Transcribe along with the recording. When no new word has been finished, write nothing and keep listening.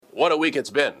What a week it's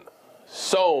been.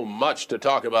 So much to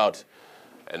talk about,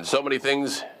 and so many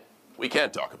things we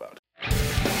can't talk about.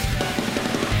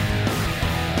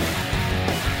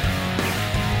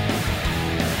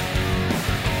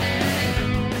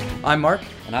 I'm Mark.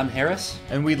 And I'm Harris.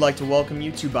 And we'd like to welcome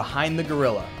you to Behind the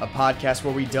Gorilla, a podcast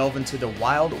where we delve into the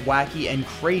wild, wacky, and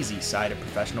crazy side of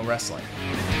professional wrestling.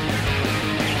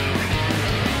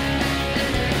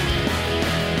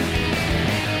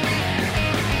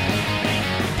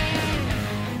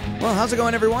 Well, how's it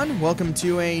going, everyone? Welcome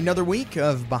to another week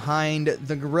of Behind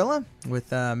the Gorilla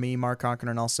with me, Mark Cochran,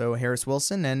 and also Harris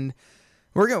Wilson. And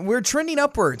we're trending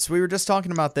upwards. We were just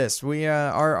talking about this.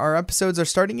 Our episodes are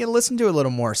starting to get listened to a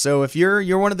little more. So if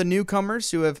you're one of the newcomers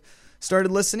who have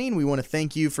started listening, we want to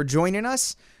thank you for joining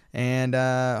us, and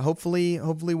hopefully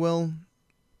we'll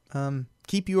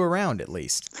keep you around at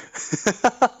least.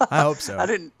 I hope so. I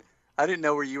didn't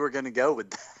know where you were going to go with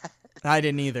that. I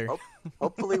didn't either.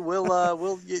 Hopefully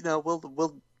we'll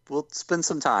spend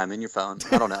some time in your phone.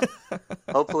 I don't know.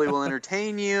 Hopefully we'll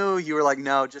entertain you. You were like,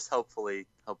 no, just hopefully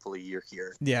you're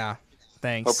here. Yeah.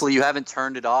 Thanks. Hopefully you haven't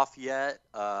turned it off yet.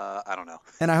 I don't know.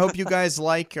 And I hope you guys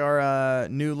like our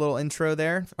new little intro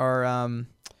there. Our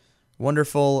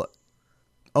wonderful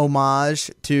homage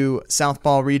to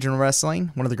Southpaw Regional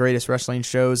Wrestling, one of the greatest wrestling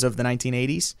shows of the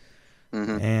 1980s.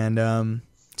 Mm-hmm. And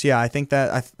so yeah, I think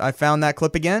that I found that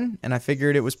clip again, and I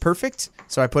figured it was perfect.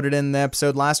 So I put it in the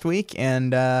episode last week,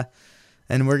 and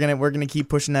we're gonna keep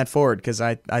pushing that forward because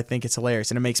I think it's hilarious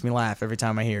and it makes me laugh every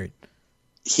time I hear it.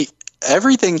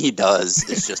 Everything he does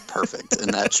is just perfect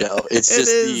in that show.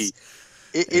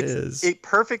 It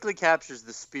perfectly captures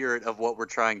the spirit of what we're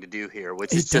trying to do here,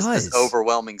 which is just this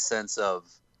overwhelming sense of,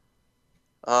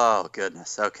 oh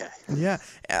goodness, okay. Yeah,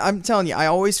 I'm telling you, I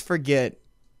always forget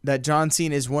that John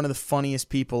Cena is one of the funniest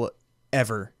people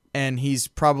ever, and he's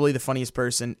probably the funniest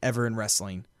person ever in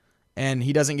wrestling, and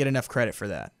he doesn't get enough credit for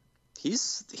that.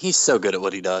 He's so good at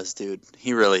what he does, dude.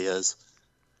 He really is.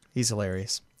 He's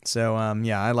hilarious. So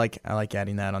yeah, I like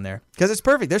adding that on there because it's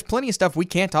perfect. There's plenty of stuff we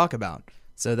can't talk about,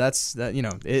 so that's that.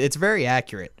 It's very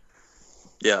accurate.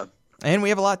 Yeah, and we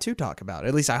have a lot to talk about.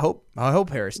 At least I hope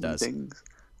Harris does.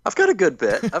 I've got a good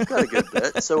bit.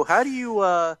 So how do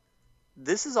you?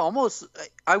 This is almost,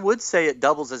 I would say it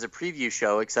doubles as a preview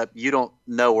show, except you don't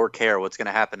know or care what's going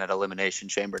to happen at Elimination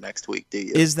Chamber next week, do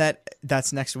you?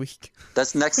 That's next week?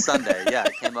 That's next Sunday. Yeah,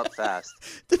 it came up fast.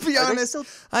 To be honest,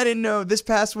 I didn't know. This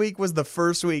past week was the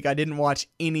first week I didn't watch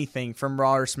anything from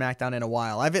Raw or SmackDown in a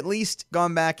while. I've at least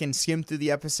gone back and skimmed through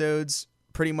the episodes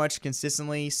pretty much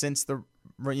consistently since the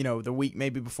week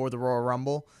maybe before the Royal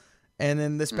Rumble. And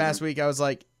then this past week I was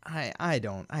like, I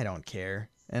don't care.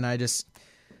 And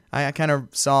I kind of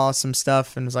saw some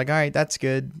stuff and was like, all right, that's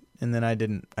good. And then I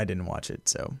didn't watch it.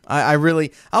 So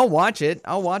I'll watch it.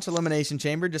 I'll watch Elimination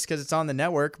Chamber just because it's on the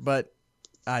network, but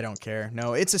I don't care.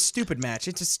 No, it's a stupid match.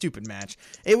 It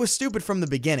was stupid from the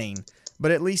beginning,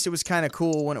 but at least it was kind of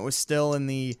cool when it was still in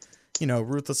the,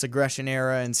 Ruthless Aggression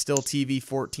era and still TV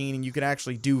 14 and you could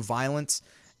actually do violence.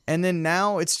 And then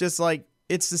now it's just like,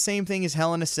 it's the same thing as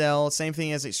Hell in a Cell, same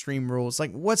thing as Extreme Rules.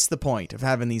 Like, what's the point of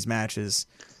having these matches?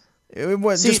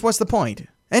 What's the point?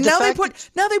 And now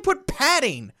they put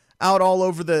padding out all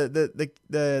over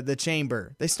the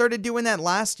chamber. They started doing that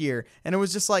last year, and it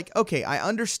was just like, okay, I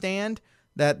understand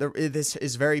that this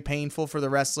is very painful for the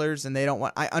wrestlers, and they don't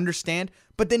want. I understand,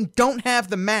 but then don't have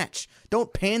the match.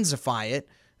 Don't panzify it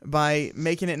by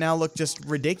making it now look just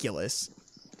ridiculous.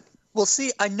 Well,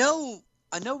 see, I know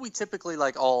we typically,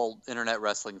 like all internet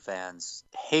wrestling fans,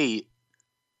 hate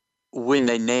when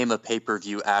they name a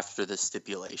pay-per-view after the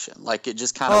stipulation. Like, it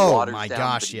just kind of waters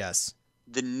down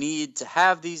the need to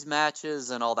have these matches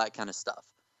and all that kind of stuff.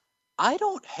 I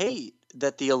don't hate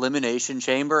that the Elimination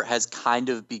Chamber has kind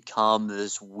of become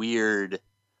this weird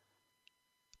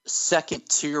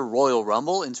second-tier Royal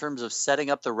Rumble in terms of setting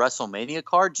up the WrestleMania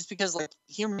card, just because, like,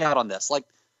 hear me out on this. Like,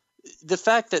 the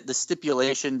fact that the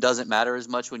stipulation doesn't matter as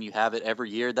much when you have it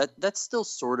every year, that's still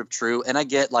sort of true. And I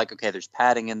get, like, okay, there's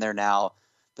padding in there now.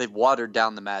 They've watered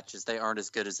down the matches. They aren't as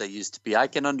good as they used to be. I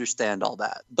can understand all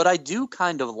that. But I do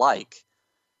kind of like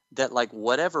that, like,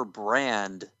 whatever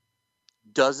brand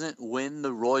doesn't win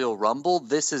the Royal Rumble,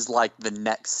 this is like the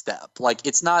next step. Like,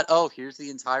 it's not, oh, here's the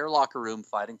entire locker room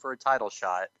fighting for a title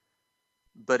shot.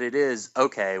 But it is,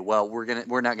 okay, well, we're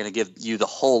not going to give you the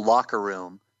whole locker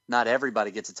room. Not everybody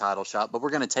gets a title shot, but we're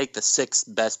going to take the 6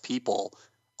 best people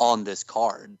on this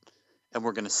card, and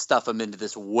we're going to stuff them into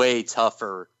this way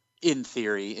tougher, in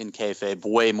theory, in kayfabe,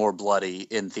 way more bloody,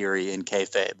 in theory, in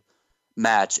kayfabe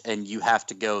match, and you have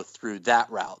to go through that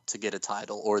route to get a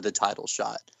title or the title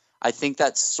shot. I think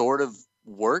that sort of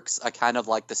works. I kind of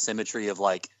like the symmetry of,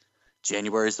 like,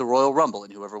 January is the Royal Rumble,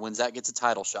 and whoever wins that gets a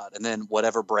title shot. And then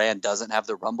whatever brand doesn't have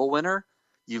the Rumble winner,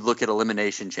 you look at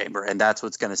Elimination Chamber, and that's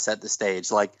what's going to set the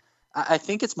stage. Like, I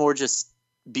think it's more just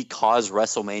because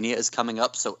WrestleMania is coming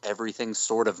up, so everything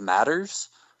sort of matters.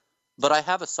 But I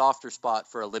have a softer spot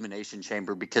for Elimination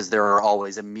Chamber because there are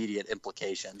always immediate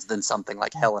implications than something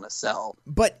like Hell in a Cell.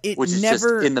 But it which is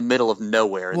never just in the middle of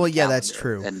nowhere. Well, yeah, that's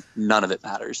true. And none of it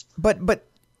matters. But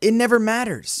it never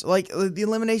matters. Like, the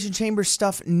Elimination Chamber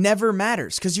stuff never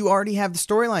matters because you already have the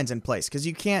storylines in place. Because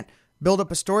you can't build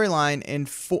up a storyline in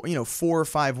 4 or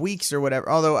 5 weeks or whatever.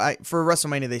 Although for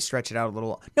WrestleMania they stretch it out a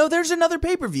little. No, there's another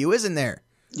pay-per-view, isn't there?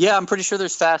 Yeah, I'm pretty sure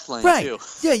there's Fastlane too.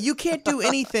 Yeah, you can't do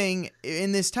anything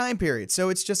in this time period. So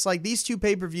it's just like these 2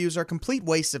 pay-per-views are complete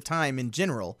wastes of time in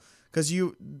general because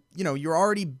you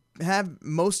already have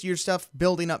most of your stuff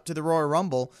building up to the Royal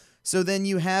Rumble. So then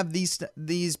you have these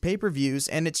pay-per-views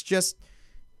and it's just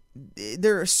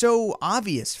they're so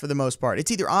obvious for the most part.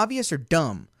 It's either obvious or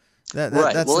dumb. Right.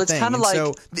 That's well, the it's thing. kind of like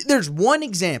so there's one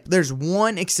example. There's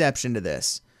one exception to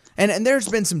this. And there's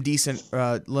been some decent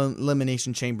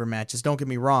Elimination Chamber matches, don't get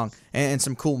me wrong, and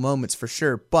some cool moments for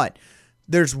sure. But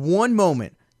there's one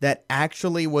moment that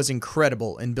actually was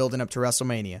incredible in building up to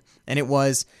WrestleMania, and it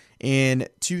was in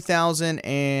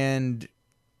 2010,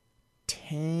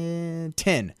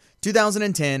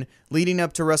 leading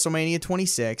up to WrestleMania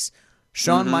 26.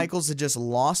 Shawn Michaels had just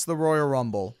lost the Royal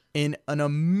Rumble in an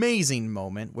amazing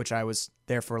moment, which I was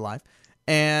there for live,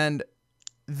 and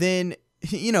then...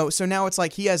 so now it's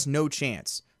like he has no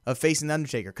chance of facing The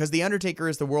Undertaker because The Undertaker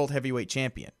is the World Heavyweight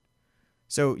Champion.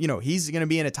 So, he's going to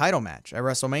be in a title match at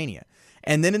WrestleMania.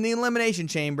 And then in the Elimination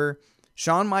Chamber,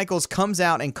 Shawn Michaels comes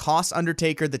out and costs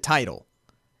Undertaker the title.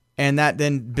 And that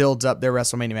then builds up their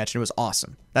WrestleMania match, and it was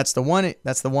awesome. That's the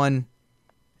one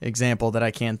example that I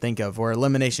can think of where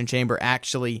Elimination Chamber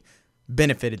actually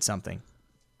benefited something.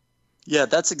 Yeah,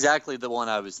 that's exactly the one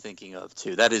I was thinking of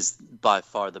too. That is by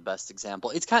far the best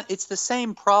example. It's the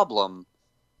same problem.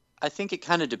 I think it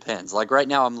kind of depends. Like right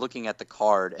now I'm looking at the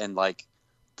card and like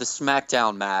the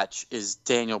SmackDown match is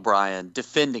Daniel Bryan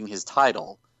defending his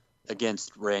title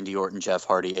against Randy Orton, Jeff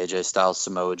Hardy, AJ Styles,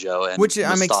 Samoa Joe, and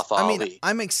Mustafa Ali.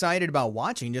 I'm excited about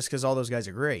watching just because all those guys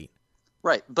are great.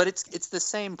 Right, but it's the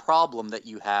same problem that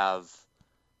you have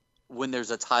when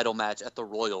there's a title match at the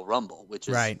Royal Rumble, which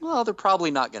is, well, they're probably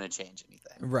not going to change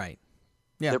anything. Right.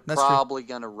 Yeah, they're probably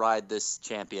going to ride this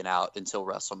champion out until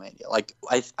WrestleMania. Like,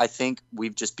 I think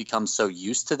we've just become so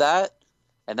used to that,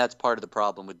 and that's part of the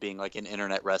problem with being like an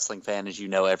internet wrestling fan is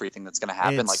everything that's going to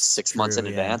happen like 6 months in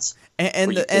advance.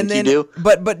 And then you do.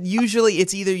 But usually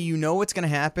it's either what's going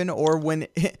to happen or when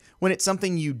it's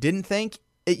something you didn't think,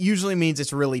 it usually means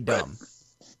it's really dumb.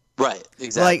 Right,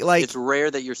 exactly. Like it's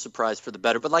rare that you're surprised for the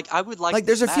better, but I would like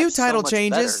there's a few title so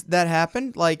changes that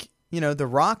happened. Like, The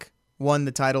Rock won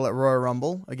the title at Royal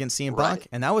Rumble against CM Punk,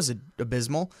 and that was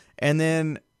abysmal. And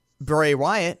then Bray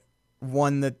Wyatt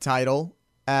won the title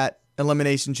at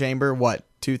Elimination Chamber,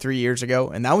 2-3 years ago,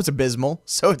 and that was abysmal.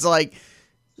 So it's like,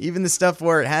 even the stuff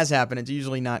where it has happened, it's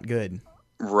usually not good.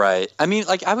 Right. I mean,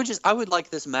 I would like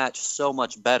this match so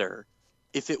much better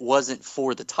if it wasn't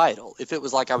for the title. If it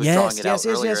was like I was drawing it out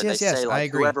earlier, and they say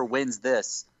like whoever wins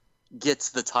this gets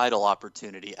the title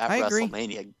opportunity at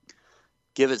WrestleMania.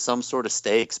 Give it some sort of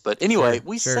stakes. But anyway,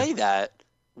 we say that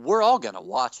we're all gonna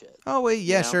watch it. Oh wait,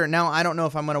 yeah, sure. Now I don't know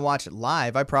if I'm gonna watch it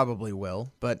live. I probably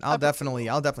will, but I'll definitely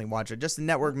watch it. Just the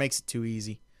network makes it too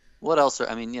easy. What else? What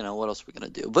else are we gonna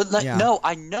do? But no,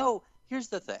 I know. Here's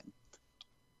the thing.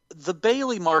 The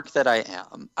Bayley mark that I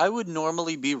am, I would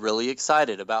normally be really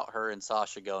excited about her and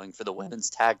Sasha going for the women's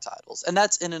tag titles. And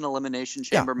that's in an Elimination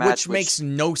Chamber match. Which makes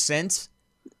no sense.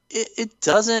 It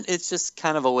doesn't. It's just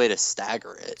kind of a way to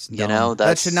stagger it.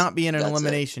 That should not be in an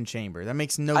Elimination Chamber. That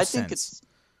makes no sense.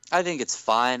 I think it's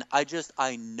fine.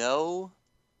 I know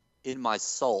in my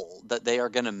soul that they are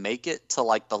going to make it to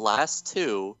like the last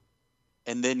 2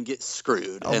 and then get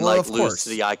screwed and lose to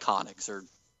the Iconics or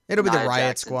it'll be Nia the Riot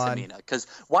Jackson, Squad. Because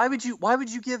why would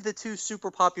you give the 2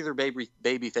 super popular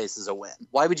baby faces a win?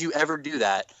 Why would you ever do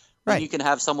that when you can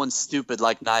have someone stupid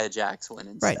like Nia Jax win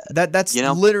instead? Right. That's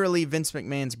literally Vince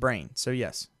McMahon's brain. So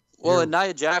yes. Well, and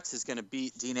Nia Jax is going to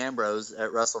beat Dean Ambrose at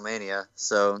WrestleMania,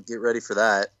 so get ready for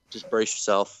that. Just brace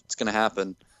yourself. It's going to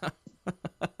happen.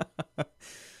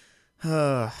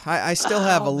 I still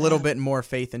have a little bit more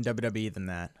faith in WWE than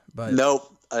that, but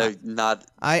nope, not.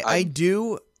 I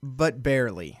do. But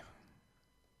barely.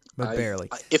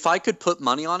 Barely. If I could put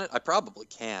money on it, I probably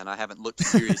can. I haven't looked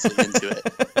seriously into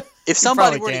it. If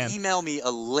somebody were to email me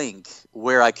a link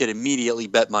where I could immediately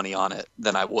bet money on it,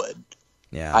 then I would.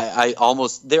 Yeah. I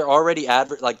almost. They're already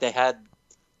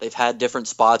they They've had different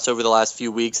spots over the last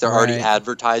few weeks. They're already Right.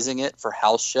 advertising it for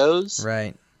house shows.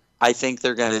 Right. I think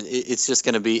they're going to, it's just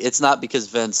going to be, it's not because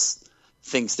Vince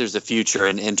thinks there's a future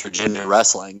in intergender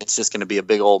wrestling. It's just going to be a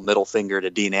big old middle finger to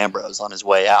Dean Ambrose on his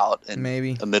way out, and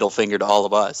Maybe. a middle finger to all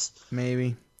of us.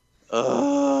 Maybe. I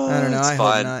don't know. It's I hope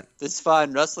fine. not. It's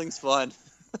fine. Wrestling's fun.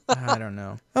 I don't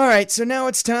know. All right, so now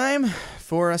it's time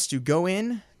for us to go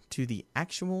in to the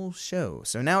actual show.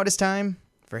 So now it is time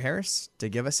for Harris to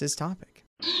give us his topic.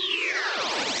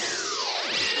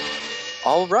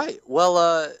 All right.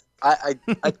 Well,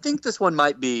 I think this one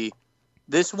might be.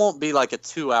 This won't be like a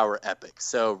 2-hour epic,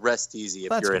 so rest easy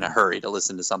if That's you're in a good. hurry to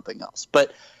listen to something else.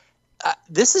 But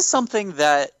this is something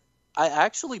that I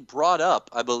actually brought up,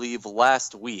 I believe,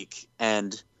 last week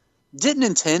and didn't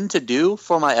intend to do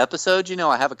for my episode. You know,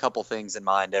 I have a couple things in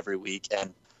mind every week,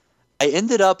 and I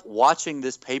ended up watching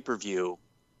this pay-per-view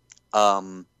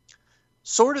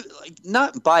sort of like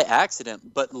not by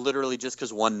accident, but literally just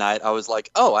because one night I was like,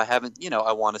 oh, I haven't,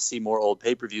 I want to see more old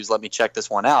pay-per-views. Let me check this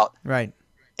one out. Right.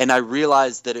 And I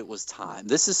realized that it was time.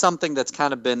 This is something that's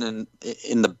kind of been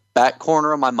in the back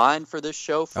corner of my mind for this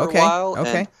show for a while.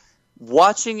 Okay. And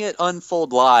watching it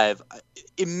unfold live,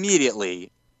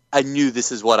 immediately I knew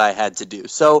this is what I had to do.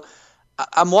 So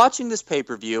I'm watching this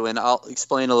pay-per-view, and I'll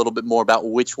explain a little bit more about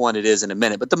which one it is in a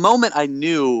minute. But the moment I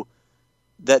knew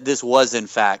that this was, in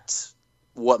fact,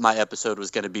 what my episode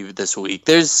was going to be this week,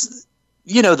 there's,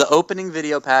 the opening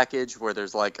video package where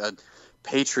there's like a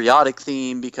patriotic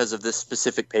theme because of this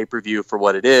specific pay-per-view for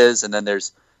what it is. And then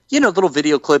there's, little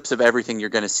video clips of everything you're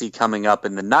going to see coming up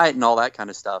in the night and all that kind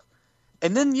of stuff.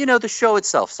 And then, the show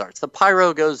itself starts. The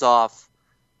pyro goes off.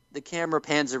 The camera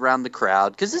pans around the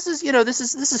crowd because this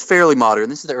is fairly modern.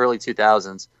 This is the early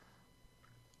 2000s.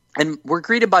 And we're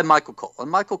greeted by Michael Cole.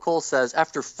 And Michael Cole says,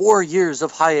 after 4 years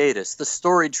of hiatus, the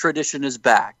storied tradition is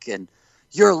back. And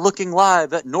you're looking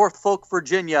live at Norfolk,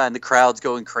 Virginia. And the crowd's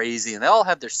going crazy. And they all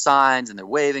have their signs, and they're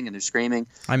waving, and they're screaming.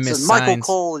 I miss Says, Michael signs.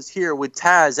 Cole is here with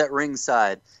Taz at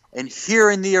ringside. And here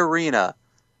in the arena,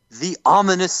 the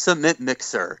ominous cement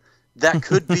mixer that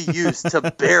could be used to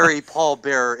bury Paul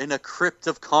Bearer in a crypt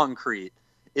of concrete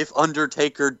if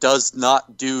Undertaker does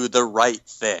not do the right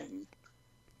thing.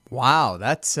 Wow,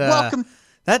 that's Welcome.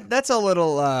 that's a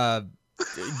little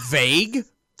vague.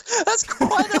 That's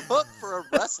quite a hook for a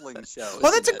wrestling show.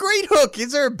 Well, that's isn't a it? great hook.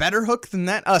 Is there a better hook than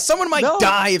that? Someone might No.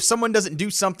 die if someone doesn't do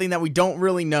something that we don't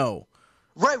really know.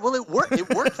 Right. Well, it worked. It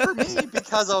worked for me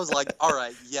because I was like, all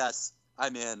right, yes,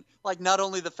 I'm in. Like, not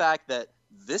only the fact that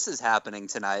this is happening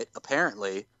tonight,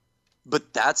 apparently,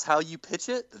 but that's how you pitch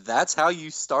it. That's how you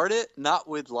start it. Not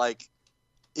with like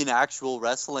an actual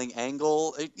wrestling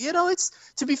angle. It's,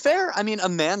 to be fair, I mean, a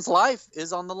man's life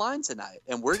is on the line tonight,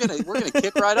 and we're gonna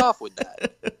kick right off with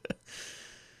that.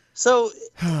 So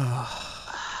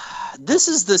this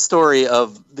is the story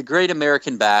of the Great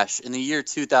American Bash in the year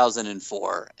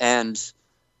 2004, and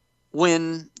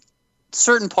when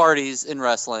certain parties in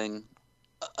wrestling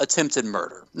attempted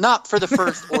murder, not for the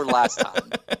first or last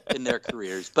time in their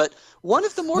careers, but one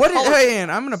of the more colorful- Hey,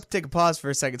 I'm going to take a pause for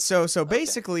a second. So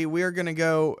basically, we're going to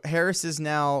go. Harris is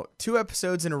now 2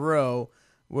 episodes in a row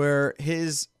where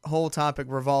his whole topic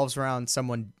revolves around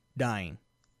someone dying.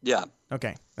 Yeah,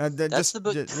 Okay, that's the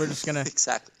book. we're just gonna.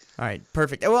 Exactly. All right,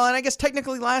 perfect. Well, and I guess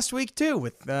technically last week too,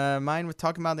 with mine with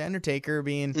talking about the Undertaker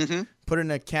being put in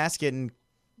a casket, and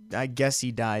I guess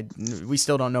he died. We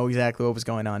still don't know exactly what was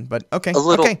going on, but okay,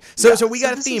 okay. So yeah. so we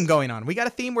got a this theme is- going on. We got a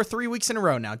theme. We're 3 weeks in a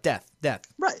row now. Death.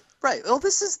 Right. Well,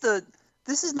 this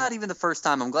is not even the first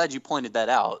time. I'm glad you pointed that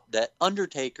out. That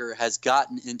Undertaker has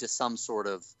gotten into some sort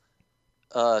of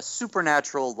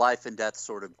supernatural life and death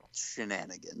sort of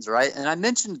shenanigans, right? And I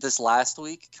mentioned this last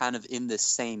week, kind of in this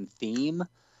same theme,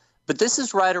 but this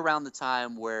is right around the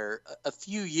time where a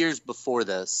few years before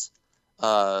this,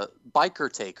 Biker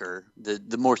Taker,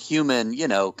 the more human,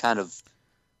 kind of.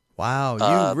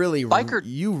 Wow, you really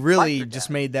Biker just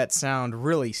Dad. made that sound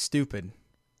really stupid.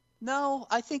 No,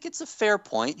 I think it's a fair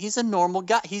point. He's a normal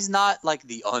guy. He's not like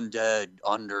the undead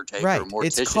Undertaker, Right.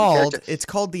 mortician character. It's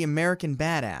called the American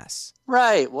Badass,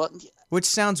 Right. Well, which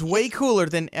sounds way cooler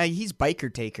than he's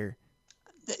Biker Taker.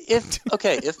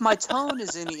 if my tone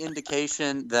is any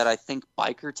indication that I think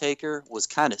Biker Taker was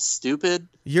kind of stupid,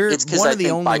 You're it's 'cause one I of the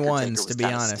think only Biker Taker ones, was to be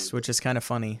kinda honest, stupid. which is kind of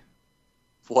funny.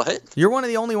 what? You're one of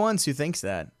the only ones who thinks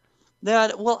that.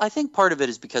 Yeah. Well, I think part of it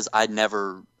is because I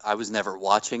was never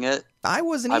watching it. I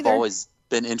wasn't I've either. always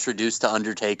been introduced to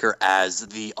Undertaker as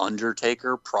the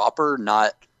Undertaker proper,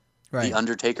 not right. the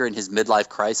Undertaker in his midlife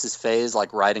crisis phase,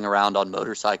 like riding around on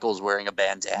motorcycles wearing a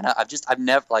bandana.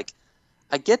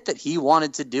 I get that he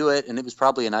wanted to do it, and it was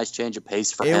probably a nice change of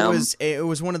pace for him. It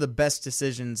was one of the best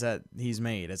decisions that he's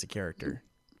made as a character.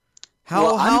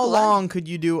 Well, How long could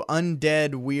you do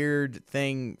undead weird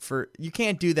thing for? You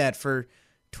can't do that for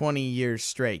 20 years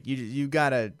straight. You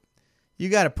gotta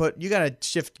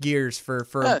shift gears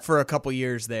for a couple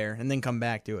years there and then come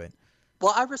back to it.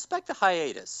 Well, I respect the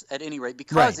hiatus at any rate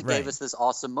because it gave us this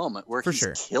awesome moment where he's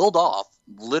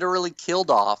literally killed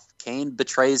off. Kane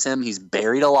betrays him. He's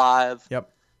buried alive.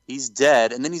 Yep. He's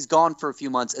dead. And then he's gone for a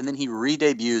few months. And then he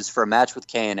re-debuts for a match with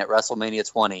Kane at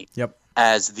WrestleMania 20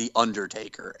 as The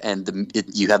Undertaker. And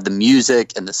you have the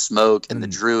music and the smoke and the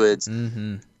druids.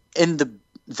 Mm-hmm. And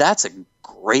that's a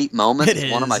great moment.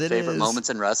 It's one of my It favorite is. moments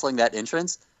in wrestling, that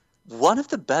entrance. One of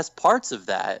the best parts of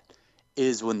that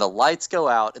is when the lights go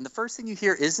out and the first thing you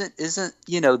hear isn't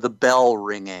the bell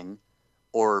ringing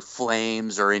or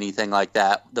flames or anything like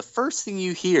that. The first thing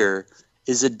you hear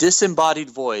is a disembodied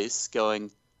voice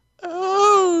going,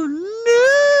 "Oh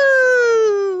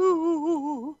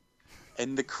no!"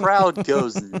 And the crowd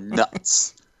goes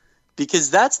nuts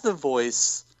because that's the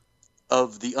voice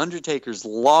of The Undertaker's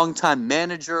longtime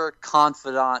manager,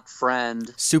 confidant,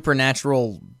 friend,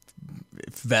 supernatural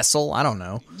vessel. I don't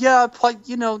know. Yeah,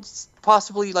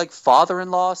 possibly like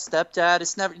father-in-law, stepdad.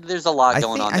 It's never. There's a lot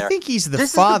going on there. I think he's the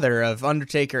father of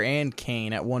Undertaker and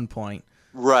Kane at one point.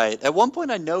 Right. At one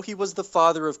point, I know he was the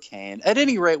father of Kane. At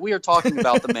any rate, we are talking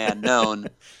about the man known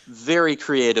very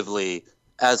creatively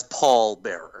as Paul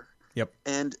Bearer. Yep.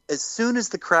 And as soon as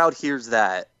the crowd hears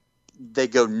that, they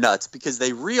go nuts because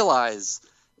they realize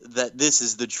that this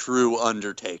is the true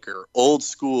Undertaker. Old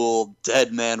school,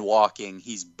 dead man walking.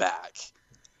 He's back.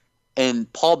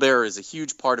 And Paul Bearer is a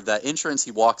huge part of that entrance.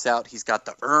 He walks out. He's got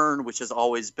the urn, which has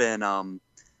always been,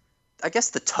 I guess,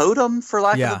 the totem, for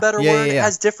lack of a better word. It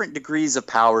has different degrees of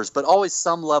powers, but always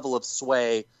some level of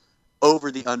sway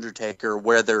over the Undertaker,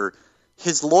 whether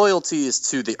his loyalty is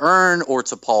to the urn or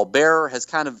to Paul Bearer has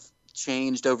kind of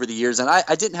changed over the years. And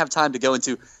I didn't have time to go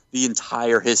into the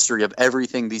entire history of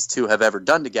everything these two have ever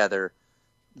done together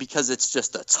because it's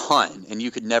just a ton, and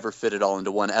you could never fit it all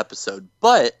into one episode.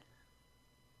 But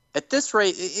at this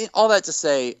rate, all that to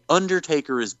say,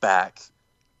 Undertaker is back.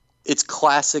 It's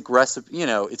classic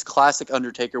it's classic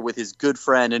Undertaker with his good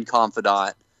friend and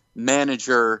confidant,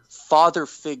 manager, father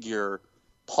figure,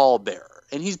 Paul Bearer.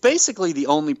 And he's basically the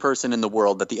only person in the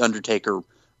world that the Undertaker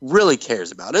really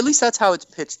cares about. At least that's how it's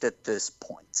pitched at this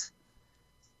point.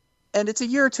 And it's a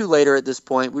year or two later at this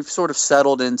point. We've sort of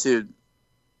settled into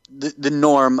the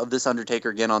norm of this Undertaker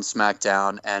again on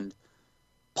SmackDown. And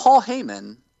Paul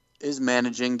Heyman is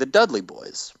managing the Dudley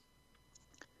Boys.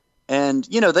 And,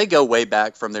 they go way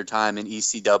back from their time in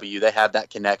ECW. They have that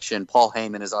connection. Paul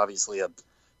Heyman is obviously a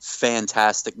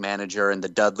fantastic manager, and the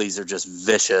Dudleys are just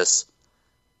vicious.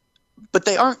 But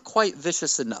they aren't quite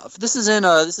vicious enough. This is in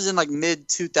like mid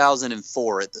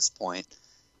 2004 at this point.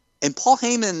 And Paul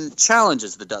Heyman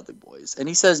challenges the Dudley Boys. And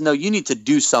he says, no, you need to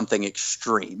do something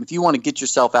extreme. If you want to get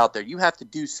yourself out there, you have to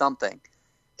do something.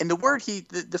 And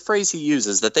the phrase he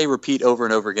uses that they repeat over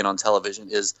and over again on television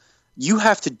is, you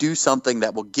have to do something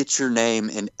that will get your name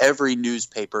in every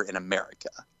newspaper in America.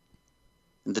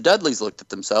 And the Dudleys looked at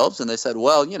themselves and they said,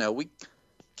 well, we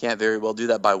can't very well do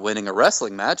that by winning a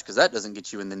wrestling match because that doesn't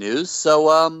get you in the news.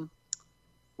 So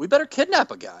we better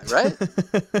kidnap a guy, right?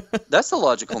 That's the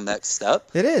logical next step.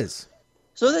 It is.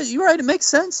 So you're right, it makes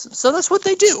sense. So that's what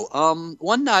they do.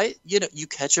 One night, you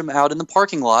catch them out in the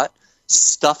parking lot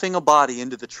stuffing a body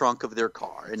into the trunk of their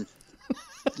car. And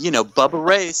Bubba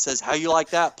Ray says, how you like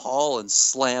that, Paul? And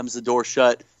slams the door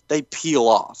shut. They peel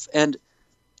off. And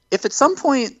if at some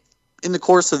point in the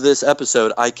course of this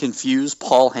episode I confuse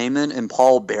Paul Heyman and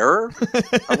Paul Bearer,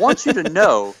 I want you to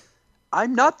know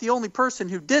I'm not the only person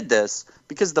who did this,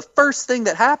 because the first thing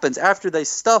that happens after they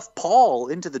stuff Paul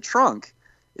into the trunk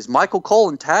is Michael Cole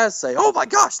and Taz say, oh my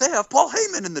gosh, they have Paul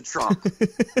Heyman in the trunk.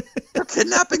 They're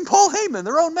kidnapping Paul Heyman,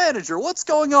 their own manager. What's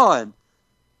going on?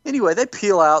 Anyway, they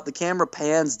peel out, the camera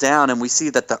pans down, and we see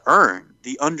that the urn,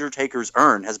 the Undertaker's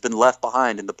urn, has been left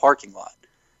behind in the parking lot.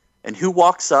 And who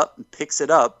walks up and picks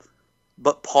it up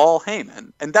but Paul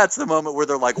Heyman? And that's the moment where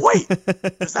they're like, wait,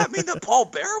 does that mean that Paul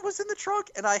Bearer was in the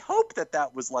trunk? And I hope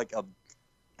that was like a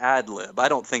ad-lib. I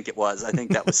don't think it was. I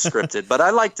think that was scripted. But I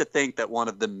like to think that one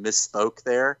of them misspoke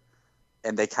there,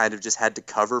 and they kind of just had to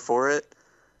cover for it.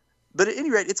 But at any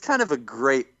rate, it's kind of a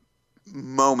great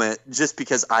moment just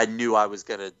because I knew I was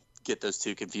going to get those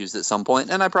two confused at some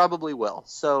point, and I probably will.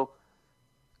 So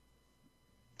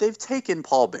they've taken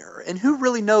Paul Bearer, and who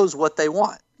really knows what they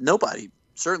want? Nobody.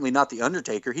 Certainly not the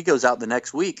Undertaker. He goes out the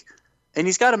next week And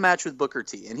he's got a match with Booker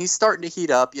T. And he's starting to heat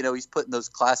up. You know, he's putting those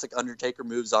classic Undertaker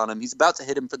moves on him. He's about to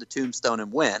hit him for the tombstone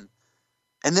and win.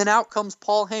 And then out comes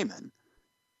Paul Heyman.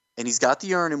 And he's got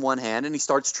the urn in one hand, and he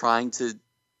starts trying to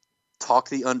talk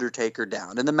the Undertaker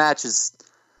down. And the match is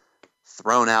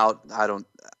thrown out. I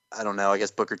don't know. I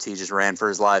guess Booker T just ran for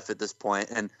his life at this point.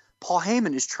 And Paul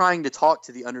Heyman is trying to talk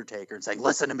to the Undertaker and saying,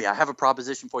 listen to me, I have a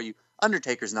proposition for you.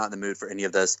 Undertaker's not in the mood for any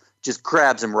of this. Just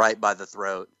grabs him right by the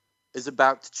throat, is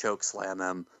about to choke slam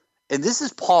him. And this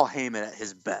is Paul Heyman at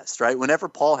his best, right? Whenever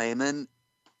Paul Heyman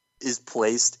is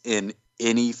placed in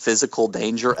any physical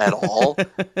danger at all,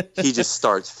 he just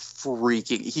starts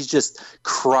freaking. He's just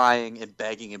crying and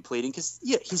begging and pleading because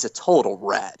he's a total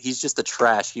rat. He's just a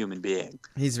trash human being.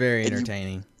 He's very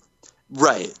entertaining.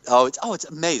 Right. It's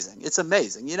amazing. It's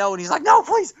amazing. You know, and he's like, no,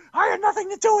 please, I had nothing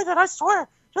to do with it. I swear.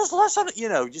 Just listen. You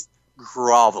know, just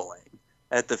groveling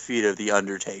at the feet of the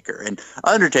Undertaker. And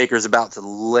Undertaker's about to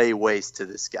lay waste to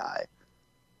this guy.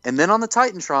 And then on the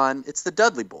Titantron, it's the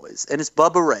Dudley Boys, and it's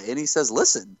Bubba Ray. And he says,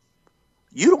 listen,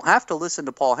 you don't have to listen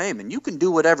to Paul Heyman. You can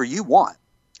do whatever you want.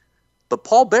 But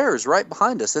Paul Bearer is right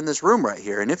behind us in this room right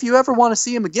here. And if you ever want to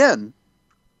see him again,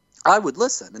 I would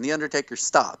listen. And the Undertaker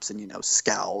stops and, you know,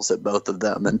 scowls at both of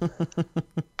them. And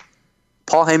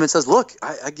Paul Heyman says, look,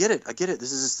 I get it. I get it.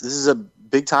 This is a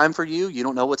big time for you. You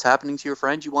don't know what's happening to your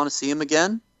friend. You want to see him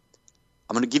again?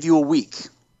 I'm going to give you a week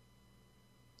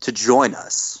to join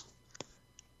us.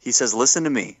 He says, listen to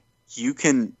me. You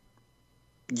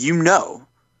know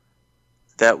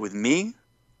that with me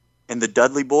and the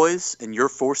Dudley Boys and your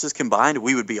forces combined,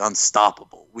 we would be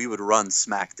unstoppable. We would run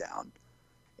SmackDown.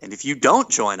 And if you don't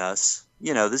join us,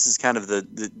 you know, this is kind of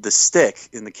the stick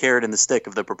in the carrot and the stick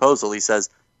of the proposal. He says,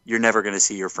 you're never going to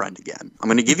see your friend again. I'm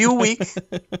going to give you a week.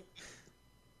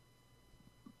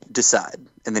 Decide.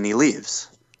 And then he leaves.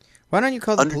 Why don't you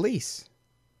call the police?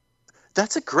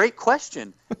 That's a great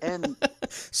question. And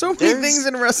so many things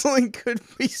in wrestling could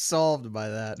be solved by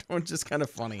that, which is kind of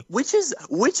funny. Which is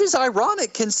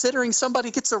ironic considering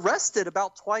somebody gets arrested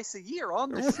about twice a year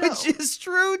on the show. Which is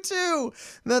true too.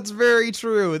 That's very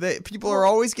true. People are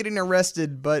always getting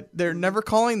arrested, but they're never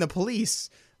calling the police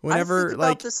whenever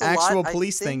like actual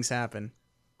police things happen.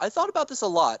 I thought about this a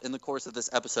lot in the course of this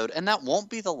episode, and that won't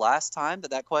be the last time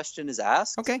that question is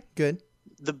asked. Okay, good.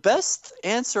 The best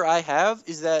answer I have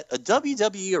is that a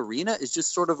WWE arena is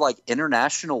just sort of like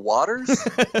international waters,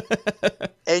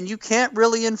 and you can't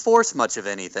really enforce much of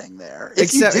anything there.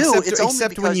 If you do, it's only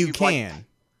because when you can.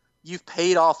 You've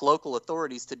paid off local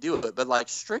authorities to do it, but like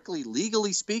strictly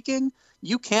legally speaking,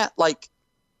 you can't like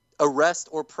arrest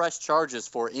or press charges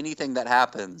for anything that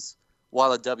happens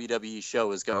while a WWE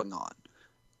show is going on.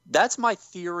 That's my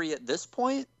theory at this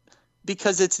point,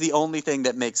 because it's the only thing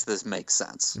that makes this make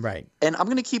sense. Right. And I'm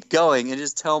going to keep going and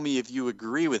just tell me if you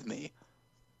agree with me.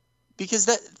 Because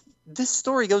this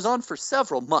story goes on for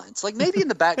several months. Like maybe in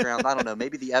the background, I don't know,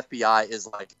 maybe the FBI is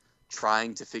like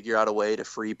trying to figure out a way to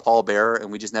free Paul Bearer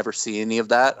and we just never see any of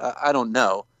that. I don't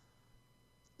know.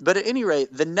 But at any rate,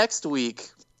 the next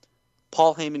week,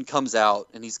 Paul Heyman comes out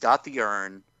and he's got the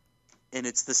urn and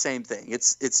it's the same thing.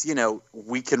 It's you know,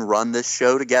 we can run this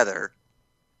show together.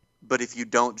 But if you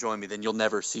don't join me, then you'll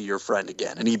never see your friend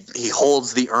again. And he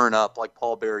holds the urn up like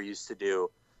Paul Bearer used to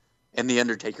do. And the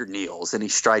Undertaker kneels and he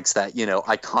strikes that, you know,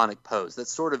 iconic pose.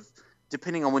 That's sort of,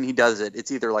 depending on when he does it,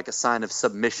 it's either like a sign of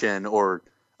submission or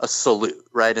a salute,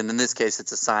 right? And in this case,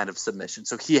 it's a sign of submission.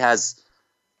 So he has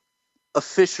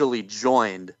officially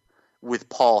joined with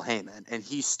Paul Heyman and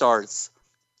he starts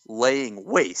laying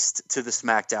waste to the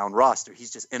SmackDown roster.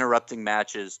 He's just interrupting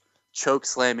matches, choke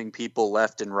slamming people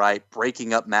left and right,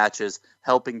 breaking up matches,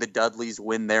 helping the Dudleys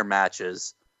win their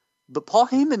matches. But Paul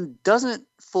Heyman doesn't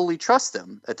fully trust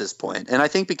him at this point. And I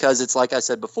think because it's like I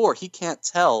said before, he can't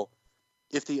tell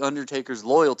if the Undertaker's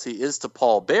loyalty is to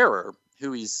Paul Bearer,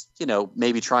 who he's, you know,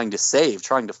 maybe trying to save,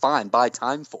 trying to find, buy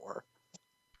time for,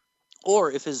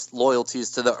 or if his loyalty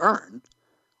is to the urn,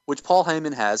 which Paul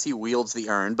Heyman has. He wields the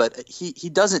urn, but he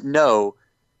doesn't know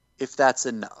if that's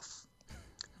enough.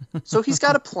 So he's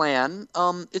got a plan.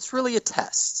 It's really a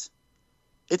test.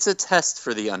 It's a test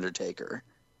for The Undertaker.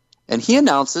 And he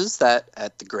announces that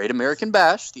at the Great American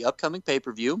Bash, the upcoming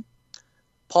pay-per-view,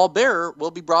 Paul Bearer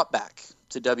will be brought back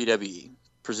to WWE.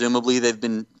 Presumably they've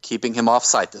been keeping him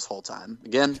off-site this whole time.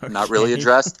 Again, not really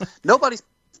addressed. Nobody's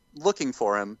looking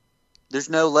for him. There's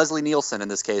no Leslie Nielsen in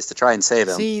this case to try and save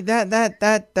him. See,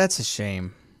 that's a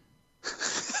shame.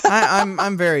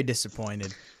 I'm very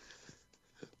disappointed.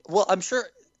 Well, I'm sure...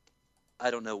 I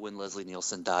don't know when Leslie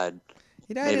Nielsen died.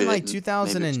 He died in like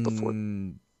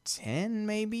 2010,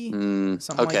 maybe?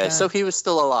 Something like that. So he was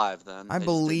still alive then. I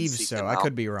believe so. I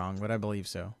could be wrong, but I believe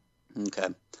so. Okay.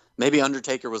 Maybe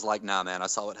Undertaker was like, nah, man, I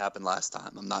saw what happened last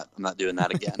time. I'm not doing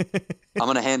that again. I'm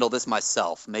going to handle this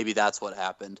myself. Maybe that's what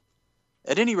happened.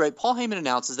 At any rate, Paul Heyman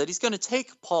announces that he's going to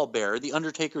take Paul Bearer, the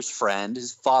Undertaker's friend,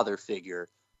 his father figure,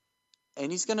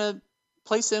 and he's going to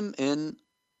place him in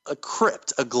a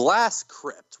crypt, a glass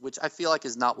crypt, which I feel like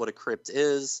is not what a crypt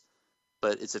is,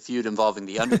 but it's a feud involving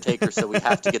the Undertaker, so we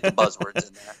have to get the buzzwords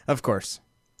in there. Of course.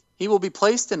 He will be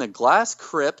placed in a glass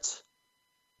crypt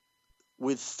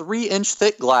with 3-inch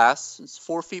thick glass. It's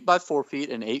 4 feet by 4 feet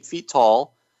and 8 feet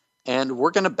tall. And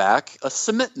we're going to back a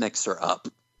cement mixer up.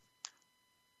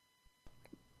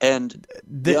 And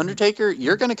the Undertaker,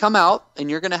 you're going to come out and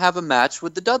you're going to have a match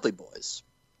with the Dudley Boys.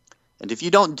 And if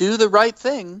you don't do the right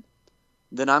thing,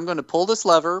 then I'm going to pull this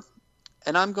lever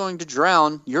and I'm going to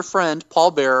drown your friend,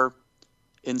 Paul Bearer,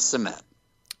 in cement.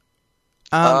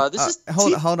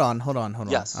 Hold on.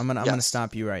 Yes, I'm gonna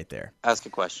stop you right there. Ask a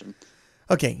question.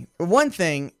 Okay, one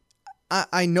thing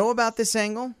I know about this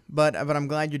angle, but I'm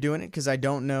glad you're doing it because I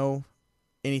don't know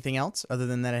anything else other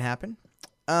than that it happened.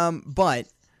 But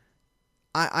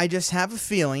I just have a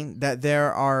feeling that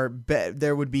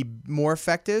there would be more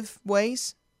effective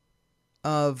ways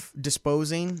of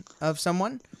disposing of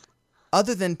someone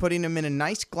other than putting them in a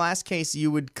nice glass case.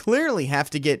 You would clearly have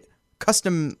to get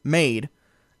custom made.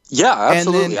 Yeah,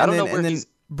 absolutely. I don't know where then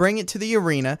bring it to the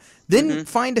arena. Then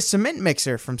find a cement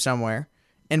mixer from somewhere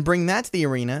and bring that to the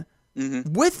arena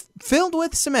filled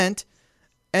with cement,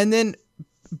 and then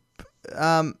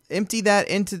empty that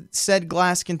into said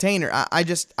glass container. I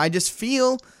just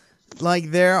feel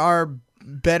like there are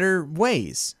better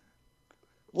ways.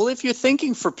 Well, if you're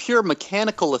thinking for pure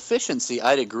mechanical efficiency,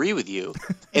 I'd agree with you.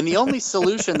 And the only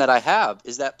solution that I have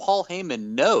is that Paul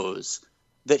Heyman knows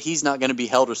that he's not going to be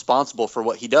held responsible for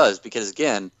what he does because,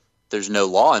 again, there's no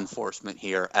law enforcement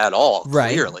here at all,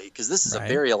 clearly, because this is a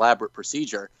very elaborate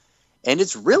procedure. And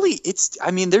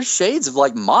there's shades of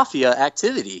like mafia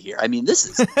activity here. I mean, this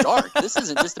is dark. This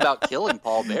isn't just about killing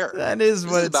Paul Bearer. That is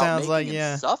what it sounds like,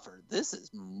 yeah. Suffer. This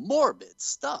is morbid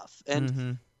stuff.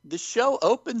 And the show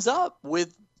opens up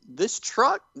with this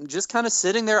truck just kind of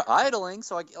sitting there idling.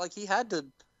 So he had to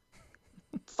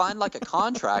find like a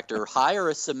contractor, hire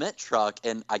a cement truck,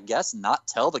 and I guess not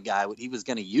tell the guy what he was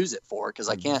going to use it for, because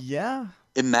I can't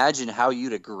imagine how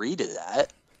you'd agree to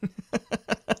that.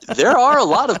 There are a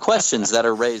lot of questions that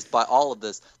are raised by all of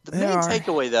this. The main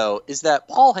takeaway, though, is that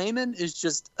Paul Heyman is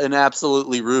just an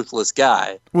absolutely ruthless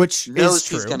guy. Which knows is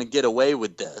true. He's going to get away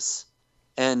with this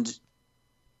and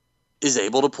is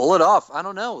able to pull it off. I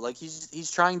don't know. Like,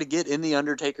 he's trying to get in the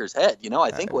Undertaker's head. You know,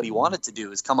 I think what he wanted to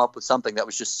do is come up with something that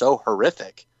was just so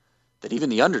horrific that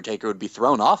even the Undertaker would be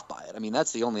thrown off by it. I mean,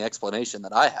 that's the only explanation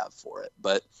that I have for it.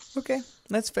 But okay,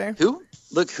 that's fair. Who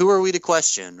are we to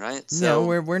question, right? So,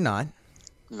 no, we're not.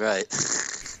 Right.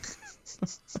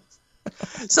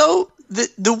 So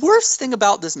the worst thing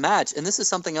about this match, and this is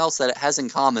something else that it has in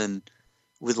common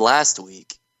with last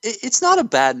week, it's not a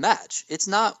bad match. It's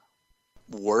not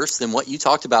worse than what you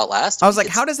talked about last week. I was like,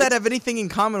 how does that have anything in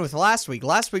common with last week?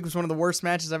 Last week was one of the worst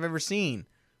matches I've ever seen.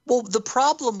 Well, the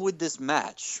problem with this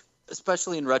match,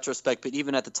 especially in retrospect, but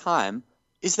even at the time,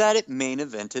 is that it main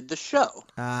evented the show.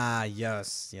 Ah,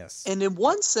 yes. And in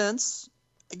one sense,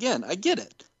 again, I get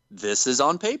it. This is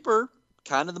on paper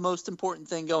kind of the most important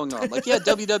thing going on. Like, yeah,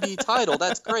 WWE title,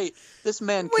 that's great. This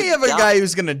man could We have a guy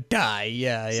who's going to die.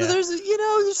 Yeah. So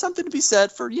there's something to be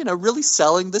said for, really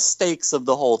selling the stakes of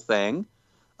the whole thing.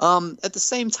 At the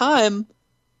same time,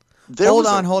 Hold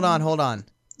on.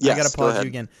 Yes, I got to pause you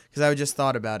again because I just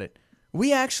thought about it.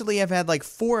 We actually have had like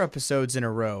 4 episodes in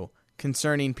a row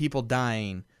concerning people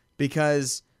dying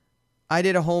because I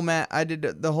did I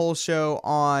did the whole show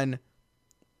on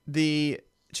the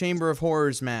Chamber of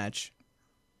Horrors match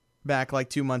back like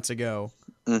 2 months ago,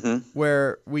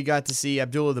 where we got to see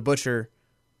Abdullah the Butcher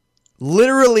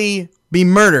literally be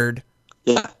murdered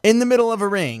in the middle of a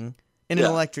ring in an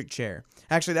electric chair.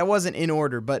 Actually, that wasn't in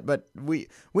order, but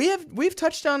we've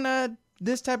touched on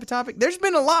this type of topic. There's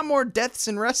been a lot more deaths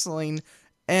in wrestling,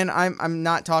 and I'm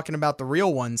not talking about the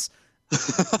real ones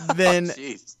than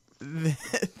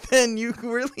you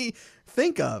really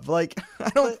think of. Like,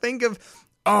 I don't think of,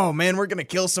 oh man, we're gonna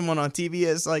kill someone on TV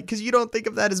as like, because you don't think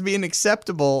of that as being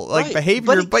acceptable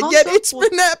behavior, but yet it's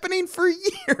been happening for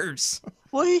years.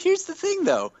 Well, here's the thing,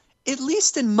 though. At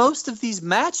least in most of these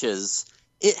matches,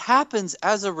 it happens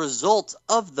as a result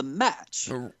of the match.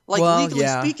 Legally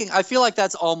speaking, I feel like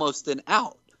that's almost an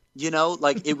out.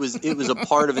 Like it was a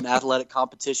part of an athletic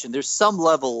competition. There's some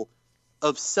level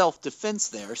of self-defense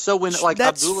there. So when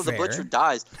Abdullah the Butcher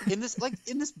dies in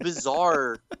this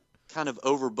bizarre kind of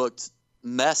overbooked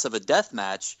mess of a death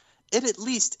match, it at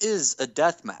least is a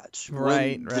death match.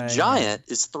 Right, When right, the Giant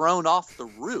is thrown off the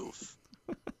roof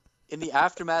in the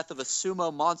aftermath of a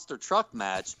sumo monster truck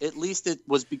match, at least it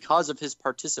was because of his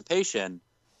participation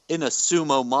in a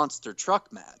sumo monster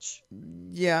truck match.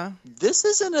 Yeah. This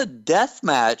isn't a death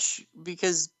match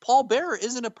because Paul Bearer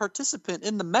isn't a participant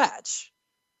in the match.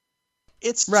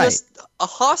 It's Right. just a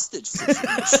hostage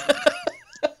situation.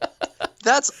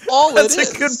 That's all That's it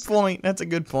is. a good point. That's a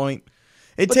good point.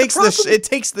 It But takes the problem- it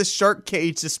takes the shark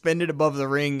cage suspended above the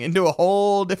ring into a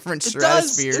whole different It does.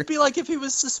 stratosphere. It'd be like if he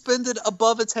was suspended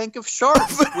above a tank of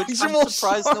sharks, which I'm Actual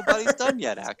surprised sharks. nobody's done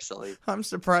yet, actually. I'm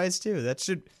surprised too. That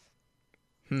should.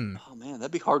 Oh, man,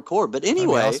 that'd be hardcore. But That'd be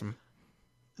anyway, awesome.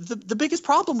 the biggest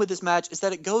problem with this match is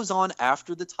that it goes on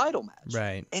after the title match.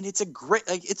 Right. And it's a great,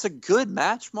 like, it's a good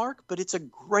match, Mark, but it's a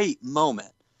great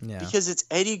moment. Yeah. Because it's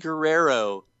Eddie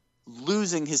Guerrero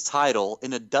losing his title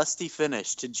in a dusty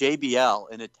finish to JBL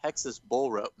in a Texas bull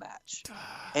rope match.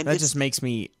 And That it's, just makes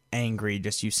me angry.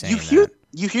 Just you saying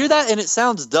you hear that and it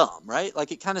sounds dumb, right?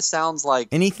 Like it kind of sounds like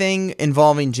anything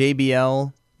involving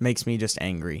JBL makes me just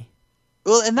angry.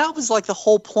 well, and that was like the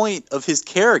whole point of his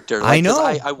character. Like, I know.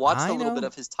 'cause I watched I a little know. bit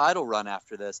of his title run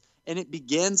after this, and it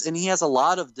begins, and he has a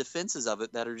lot of defenses of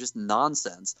it that are just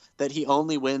nonsense. That he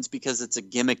only wins because it's a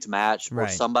gimmicked match or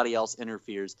Right. somebody else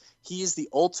interferes. He is the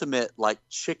ultimate like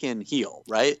chicken heel,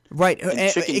 right? Right.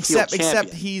 And chicken heel Except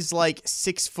champion. he's like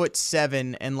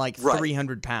 6'7" and like Right.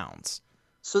 300 pounds.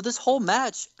 So this whole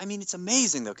match, I mean, it's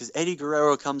amazing though because Eddie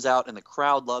Guerrero comes out and the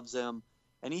crowd loves him.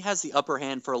 And he has the upper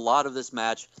hand for a lot of this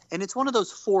match. And it's one of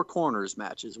those four corners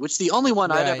matches, which the only one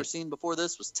I'd Right. ever seen before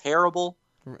this was terrible.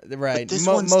 Right. this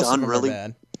one's most done of them really- are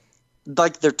bad.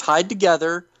 Like they're tied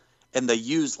together and they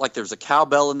use like there's a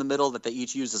cowbell in the middle that they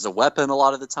each use as a weapon a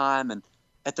lot of the time. And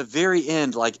at the very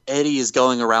end, like Eddie is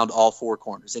going around all four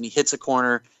corners and he hits a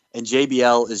corner and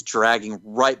JBL is dragging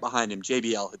right behind him.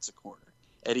 JBL hits a corner.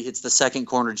 Eddie hits the second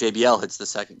corner. JBL hits the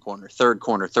second corner. Third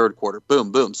corner, third quarter.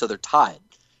 Boom, boom. So they're tied.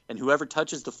 And whoever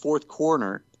touches the fourth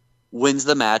corner wins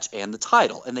the match and the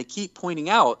title. And they keep pointing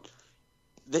out,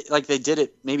 like they did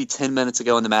it maybe 10 minutes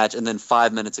ago in the match and then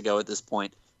 5 minutes ago at this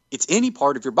point, it's any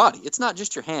part of your body. It's not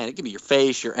just your hand. It can be your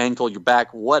face, your ankle, your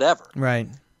back, whatever. Right.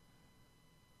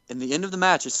 And the end of the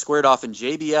match is squared off and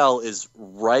JBL is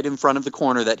right in front of the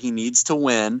corner that he needs to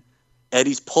win.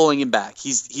 Eddie's pulling him back.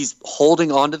 He's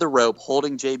holding onto the rope,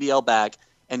 holding JBL back,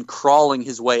 and crawling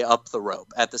his way up the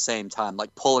rope at the same time,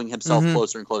 like pulling himself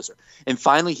closer and closer. And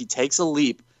finally, he takes a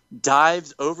leap,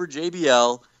 dives over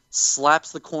JBL,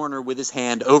 slaps the corner with his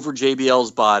hand over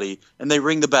JBL's body, and they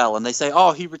ring the bell, and they say,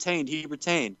 oh, he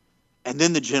retained. And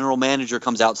then the general manager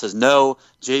comes out and says, no,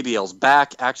 JBL's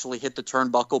back actually hit the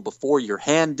turnbuckle before your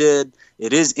hand did.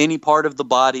 It is any part of the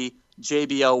body.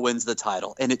 JBL wins the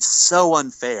title. And it's so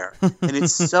unfair, and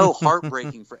it's so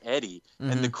heartbreaking for Eddie,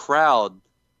 and the crowd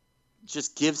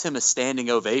just gives him a standing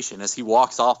ovation as he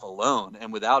walks off alone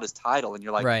and without his title. And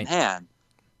you're like, Right. man,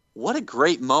 what a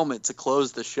great moment to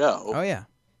close the show. Oh yeah.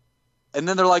 And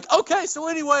then they're like, okay, so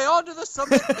anyway, on to the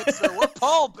Summit Mixer where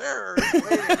Paul Bearer is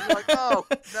waiting. And you're like, oh,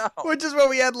 no. Which is what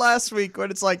we had last week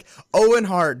when it's like Owen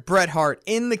Hart, Bret Hart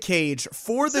in the cage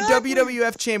for the Exactly.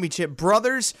 WWF Championship.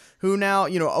 Brothers who now,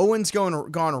 Owen's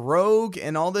gone rogue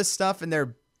and all this stuff, and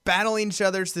they're battling each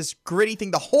other. It's this gritty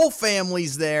thing. The whole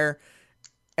family's there.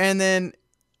 And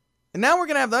now we're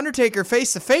going to have The Undertaker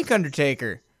face the fake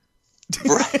Undertaker.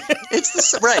 Right. It's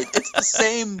the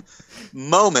same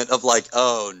moment of like,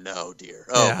 oh no, dear.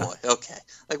 Oh Yeah. boy. Okay.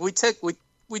 Like we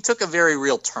took a very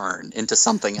real turn into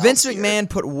something else. Vince here. McMahon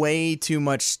put way too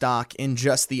much stock in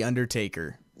just The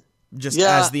Undertaker. Just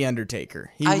Yeah. as The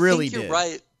Undertaker. He I really think you're did.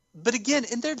 right. But again,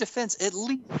 in their defense, at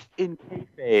least in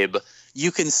kayfabe,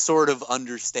 you can sort of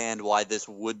understand why this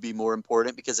would be more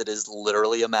important because it is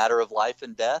literally a matter of life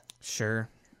and death. Sure.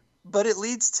 But it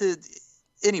leads to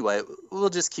anyway, we'll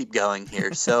just keep going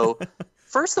here. So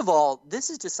first of all, this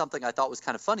is just something I thought was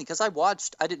kind of funny because I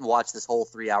didn't watch this whole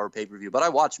 3-hour pay-per-view, but I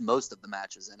watched most of the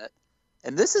matches in it.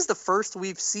 And this is the first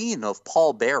we've seen of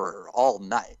Paul Bearer all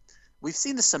night. We've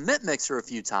seen the Submit Mixer a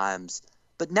few times,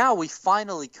 but now we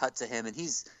finally cut to him and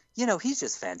he's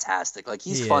just fantastic. Like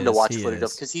he's fun to watch footage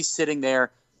of because he's sitting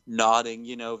there nodding,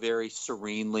 very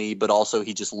serenely, but also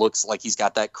he just looks like he's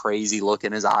got that crazy look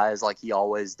in his eyes like he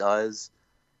always does.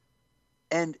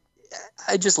 And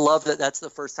I just love that that's the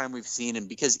first time we've seen him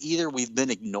because either we've been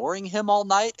ignoring him all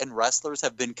night and wrestlers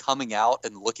have been coming out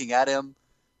and looking at him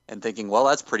and thinking, well,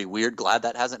 that's pretty weird. Glad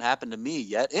that hasn't happened to me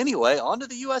yet. Anyway, on to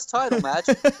the U.S. title match.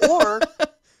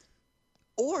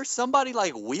 Or somebody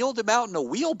like wheeled him out in a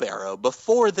wheelbarrow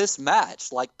before this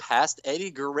match, like past Eddie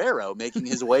Guerrero making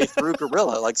his way through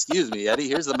Gorilla. Like, excuse me, Eddie,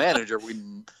 here's the manager. We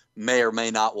may or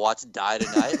may not watch Die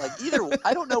Tonight. Like either,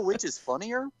 I don't know which is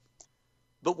funnier,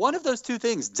 but one of those two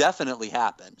things definitely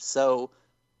happened. So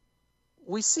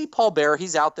we see Paul Bearer.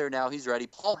 He's out there now. He's ready.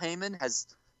 Paul Heyman has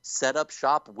set up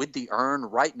shop with the urn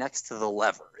right next to the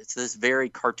lever. It's this very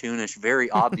cartoonish, very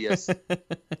obvious,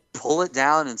 pull it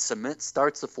down and cement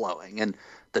starts flowing. And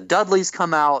the Dudleys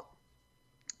come out.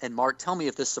 And Mark, tell me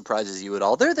if this surprises you at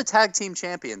all. They're the tag team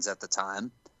champions at the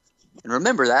time. And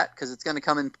remember that because it's going to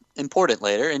come in important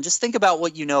later. And just think about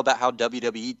what you know about how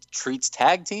WWE treats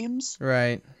tag teams.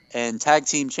 Right. And tag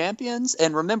team champions.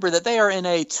 And remember that they are in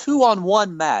a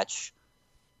 2-on-1 match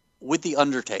with The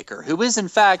Undertaker, who is, in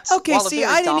fact, okay, see,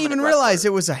 I didn't even realize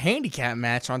wrestler. it was a handicap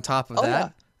match on top of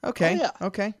that. Yeah. Okay. Oh, yeah.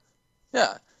 Okay.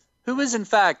 Yeah. Who is, in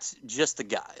fact, just a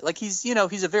guy. Like, he's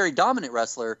a very dominant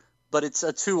wrestler, but it's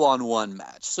a 2-on-1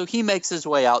 match. So he makes his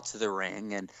way out to the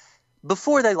ring. And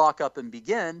before they lock up and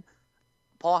begin,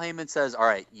 Paul Heyman says, all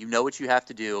right, you know what you have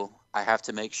to do. I have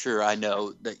to make sure I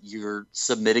know that you're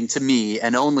submitting to me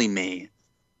and only me.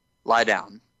 Lie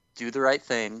down. Do the right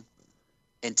thing.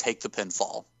 And take the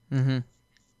pinfall. Mm-hmm.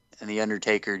 And the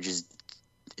Undertaker just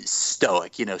is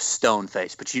stoic, stone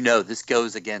face. But this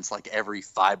goes against like every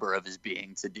fiber of his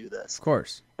being to do this. Of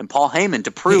course. And Paul Heyman,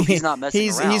 to prove he's not messing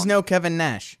around. He's no Kevin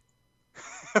Nash.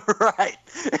 Right.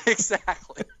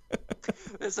 Exactly.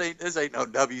 This ain't no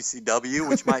WCW,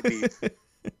 which might be.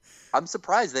 I'm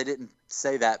surprised they didn't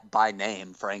say that by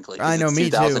name, frankly. I know, me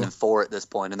too. 2004 at this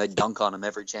point, and they dunk on him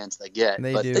every chance they get.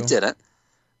 But do. They didn't.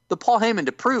 But Paul Heyman,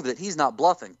 to prove that he's not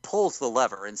bluffing, pulls the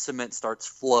lever and cement starts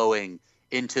flowing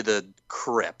into the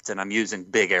crypt. And I'm using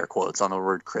big air quotes on the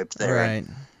word crypt there. Right.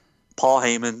 Paul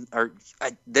Heyman,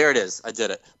 there it is. I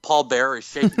did it. Paul Bearer is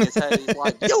shaking his head. He's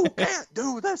like, you can't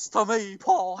do this to me,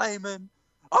 Paul Heyman.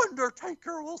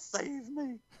 Undertaker will save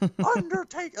me.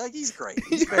 Undertaker. Like, he's great.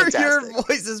 He's fantastic. Your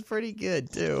voice is pretty good,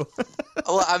 too.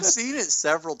 Well, I've seen it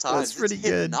several times. That's pretty it's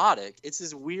good. Hypnotic. It's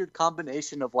this weird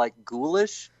combination of like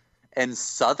ghoulish and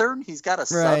Southern. He's got a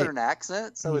Southern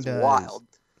accent, so it's wild.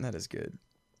 That is good.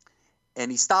 And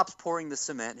he stops pouring the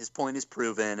cement. His point is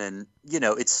proven, and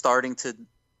it's starting to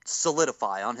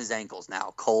solidify on his ankles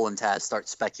now. Cole and Taz start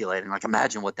speculating, like,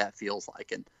 imagine what that feels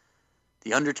like. And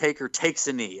the Undertaker takes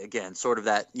a knee again, sort of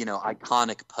that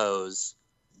iconic pose,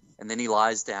 and then he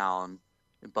lies down.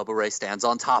 And Bubba Ray stands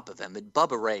on top of him. And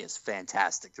Bubba Ray is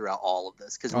fantastic throughout all of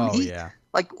this. Because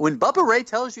when Bubba Ray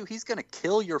tells you he's going to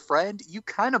kill your friend, you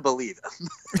kind of believe him.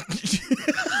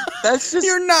 That's just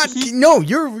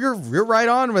you're right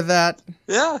on with that.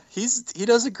 Yeah, he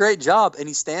does a great job. And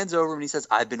he stands over him and he says,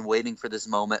 I've been waiting for this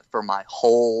moment for my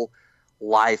whole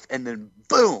life. And then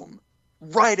boom,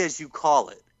 right as you call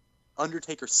it,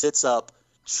 Undertaker sits up,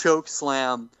 choke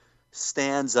slam,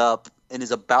 stands up, and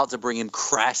is about to bring him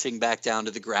crashing back down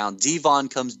to the ground. Devon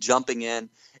comes jumping in.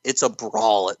 It's a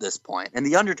brawl at this point. And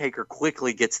the Undertaker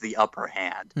quickly gets the upper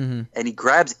hand. Mm-hmm. And he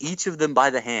grabs each of them by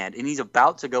the hand, and he's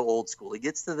about to go old school. He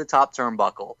gets to the top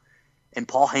turnbuckle, and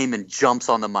Paul Heyman jumps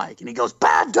on the mic, and he goes,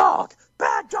 bad dog,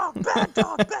 bad dog, bad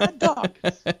dog, bad dog.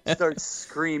 Starts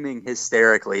screaming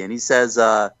hysterically, and he says,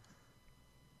 I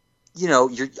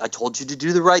told you to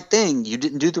do the right thing. You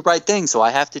didn't do the right thing, so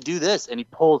I have to do this. And he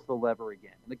pulls the lever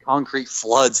again. And the concrete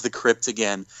floods the crypt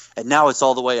again. And now it's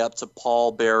all the way up to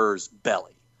Paul Bearer's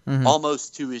belly,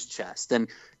 almost to his chest. And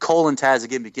Cole and Taz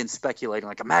again begin speculating,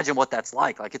 like, imagine what that's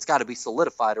like. Like, it's got to be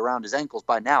solidified around his ankles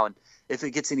by now. And if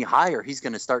it gets any higher, he's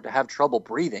going to start to have trouble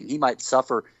breathing. He might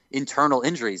suffer internal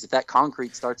injuries if that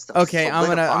concrete starts to solidify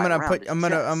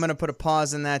I'm gonna put a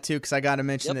pause in that too, because I got to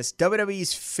mention this.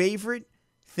 WWE's favorite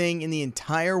thing in the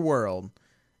entire world,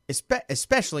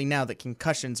 especially now that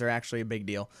concussions are actually a big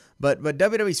deal, but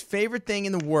WWE's favorite thing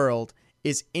in the world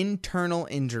is internal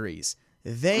injuries.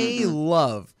 They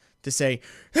love to say,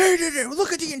 hey,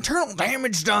 look at the internal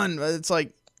damage done. It's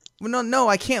like, well, no,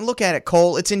 I can't look at it,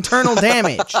 Cole. It's internal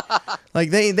damage.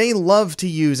 Like, they love to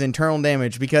use internal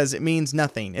damage because it means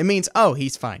nothing. It means, oh,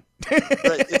 he's fine.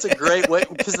 But it's a great way,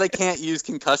 because they can't use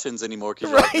concussions anymore,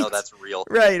 because you're like, no, that's real.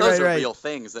 Those are real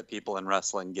things that people in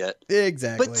wrestling get.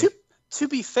 Exactly. But to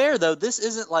be fair, though, this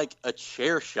isn't like a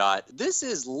chair shot. This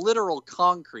is literal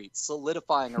concrete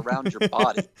solidifying around your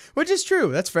body. Which is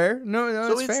true. That's fair. No,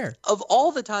 it's fair. Of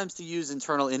all the times to use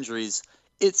internal injuries,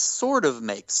 it sort of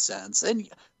makes sense. And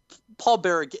Paul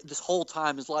Bearer this whole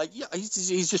time is like, yeah,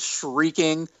 he's just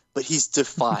shrieking, but he's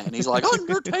defiant. He's like,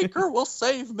 Undertaker will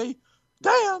save me.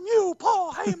 Damn you,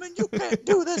 Paul Heyman, you can't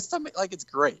do this to me. Like, it's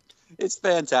great. It's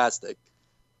fantastic.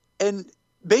 And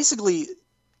basically,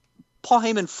 Paul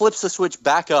Heyman flips the switch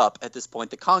back up at this point.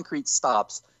 The concrete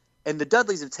stops, and the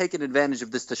Dudleys have taken advantage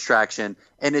of this distraction,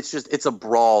 and it's a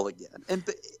brawl again. And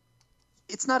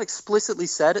it's not explicitly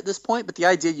said at this point, but the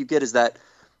idea you get is that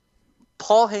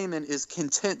Paul Heyman is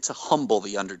content to humble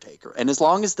The Undertaker. And as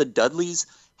long as the Dudleys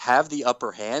have the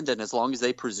upper hand, and as long as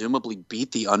they presumably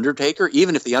beat The Undertaker,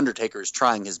 even if The Undertaker is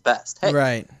trying his best, hey,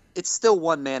 right. It's still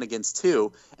one man against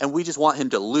two, and we just want him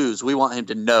to lose. We want him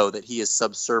to know that he is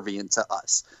subservient to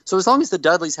us. So as long as the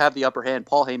Dudleys have the upper hand,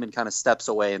 Paul Heyman kind of steps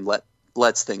away and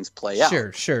lets things play out.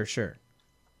 Sure.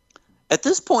 At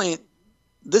this point,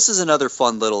 this is another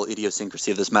fun little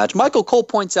idiosyncrasy of this match. Michael Cole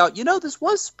points out, this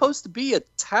was supposed to be a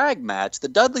tag match. The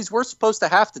Dudleys were supposed to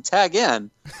have to tag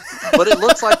in, but it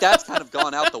looks like that's kind of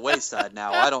gone out the wayside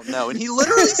now. I don't know. And he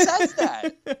literally says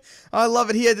that. I love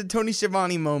it. He had the Tony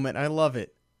Schiavone moment. I love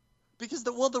it. Because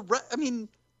the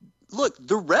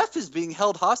ref is being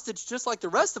held hostage just like the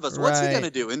rest of us. What's he going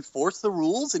to do? Enforce the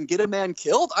rules and get a man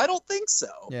killed? I don't think so.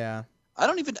 Yeah.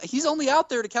 He's only out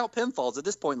there to count pinfalls at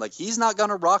this point. Like, he's not going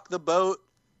to rock the boat.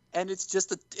 And it's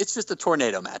just a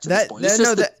tornado match at this point.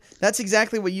 That's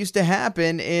exactly what used to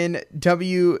happen in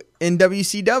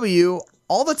WCW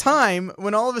all the time,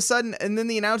 when all of a sudden, and then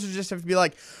the announcers just have to be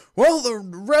like, well, the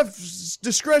ref's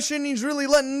discretion, he's really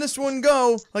letting this one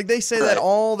go. Like, they say that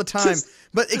all the time.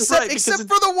 But except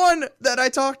for the one that I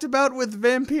talked about with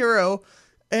Vampiro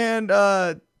and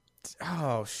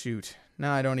oh shoot.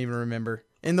 Now I don't even remember.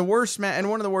 In the worst and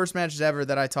one of the worst matches ever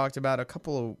that I talked about it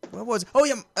was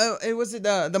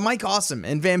the Mike Awesome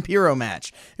and Vampiro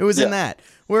match. It was in that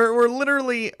where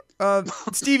literally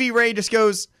Stevie Ray just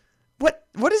goes,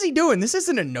 what is he doing? This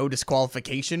isn't a no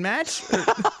disqualification match.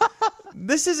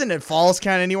 This isn't a Falls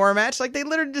Count Anywhere match. Like, they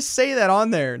literally just say that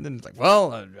on there, and then it's like,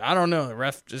 well, I don't know. The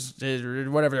ref just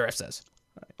whatever the ref says.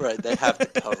 Right, they have to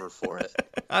cover for it.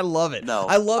 I love it.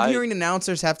 I love hearing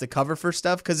announcers have to cover for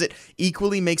stuff because it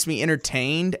equally makes me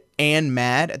entertained and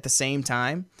mad at the same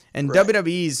time. And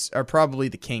WWE's are probably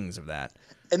the kings of that.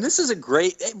 And this is a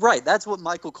great right. That's what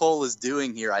Michael Cole is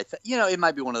doing here. It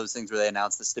might be one of those things where they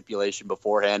announced the stipulation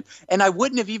beforehand, and I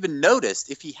wouldn't have even noticed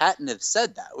if he hadn't have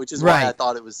said that, which is why I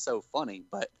thought it was so funny.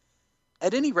 But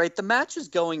at any rate, the match is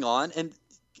going on, and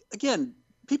again,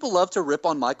 people love to rip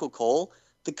on Michael Cole.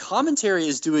 The commentary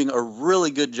is doing a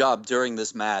really good job during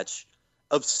this match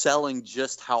of selling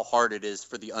just how hard it is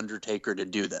for The Undertaker to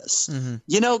do this.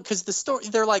 Mm-hmm. Because the story,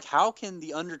 they're like, how can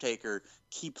The Undertaker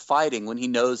keep fighting when he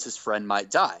knows his friend might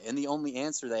die? And the only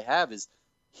answer they have is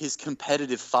his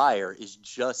competitive fire is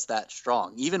just that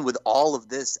strong. Even with all of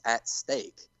this at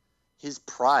stake, his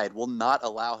pride will not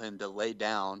allow him to lay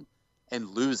down and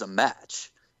lose a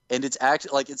match. And it's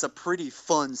actually like, it's a pretty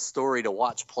fun story to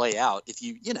watch play out. If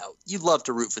you love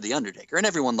to root for The Undertaker, and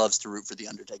everyone loves to root for The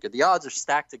Undertaker. The odds are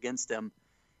stacked against him.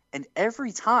 And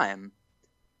every time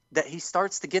that he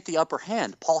starts to get the upper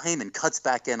hand, Paul Heyman cuts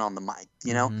back in on the mic,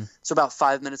 Mm-hmm. So about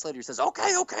 5 minutes later, he says,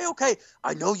 okay.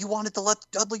 I know you wanted to let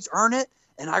the Dudleys earn it,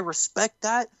 and I respect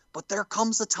that, but there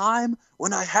comes a time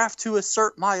when I have to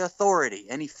assert my authority.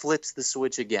 And he flips the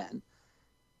switch again.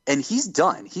 And he's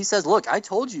done. He says, look, I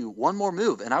told you one more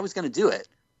move, and I was going to do it.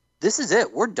 This is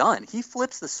it. We're done. He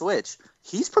flips the switch.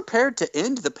 He's prepared to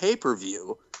end the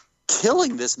pay-per-view,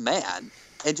 killing this man,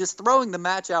 and just throwing the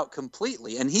match out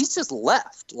completely. And he's just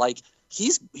left. Like,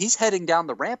 he's heading down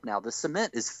the ramp now. The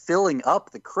cement is filling up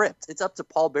the crypt. It's up to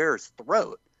Paul Bearer's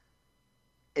throat.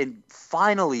 And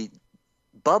finally,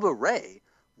 Bubba Ray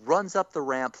runs up the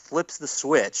ramp, flips the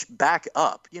switch, back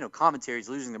up. Commentary's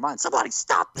losing their mind. Somebody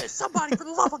stop this. Somebody, for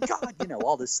the love of God.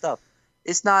 All this stuff.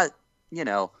 It's not,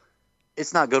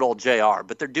 it's not good old JR,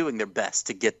 but they're doing their best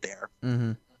to get there.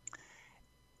 Mm-hmm.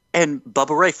 And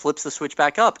Bubba Ray flips the switch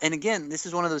back up. And again, this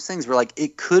is one of those things where, like,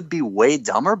 it could be way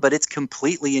dumber, but it's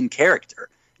completely in character.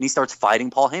 And he starts fighting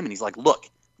Paul Heyman. He's like, look,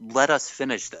 let us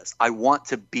finish this. I want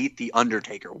to beat The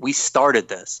Undertaker. We started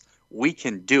this. We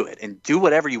can do it. And do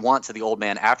whatever you want to the old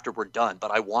man after we're done,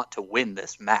 but I want to win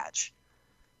this match.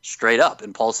 Straight up.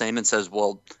 And Paul Heyman says,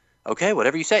 well, okay,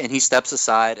 whatever you say. And he steps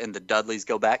aside, and the Dudleys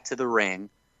go back to the ring.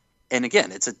 And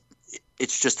again,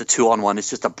 it's just a 2-on-1. It's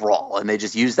just a brawl. And they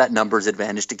just use that numbers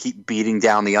advantage to keep beating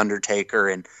down The Undertaker.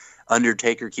 And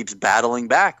Undertaker keeps battling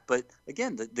back. But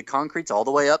again, the concrete's all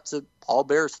the way up to Paul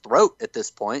Bearer's throat at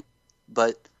this point.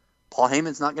 But Paul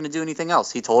Heyman's not going to do anything else.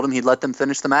 He told him he'd let them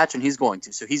finish the match, and he's going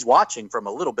to. So he's watching from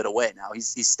a little bit away now.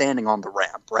 He's standing on the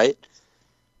ramp, right?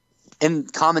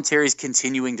 And commentary's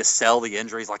continuing to sell the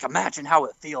injuries. Like, imagine how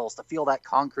it feels to feel that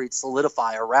concrete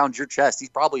solidify around your chest. He's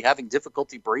probably having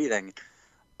difficulty breathing.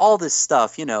 All this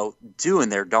stuff, doing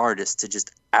their darndest to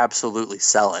just absolutely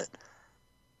sell it.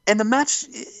 And the match,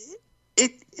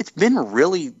 it's been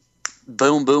really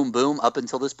boom, boom, boom up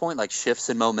until this point, like shifts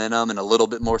in momentum and a little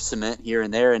bit more cement here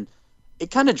and there. And it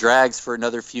kind of drags for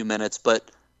another few minutes, but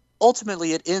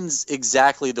ultimately it ends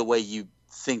exactly the way you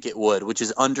think it would, which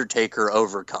is Undertaker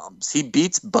overcomes. He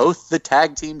beats both the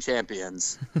tag team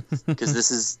champions because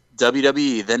this is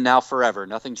WWE, then now forever.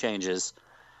 Nothing changes.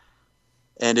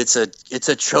 And it's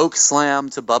a choke slam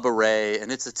to Bubba Ray,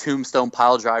 and it's a tombstone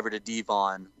pile driver to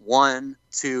Devon. 1,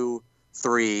 2,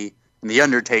 3, and the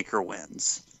Undertaker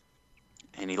wins.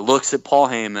 And he looks at Paul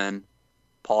Heyman.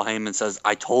 Paul Heyman says,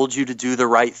 I told you to do the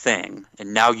right thing,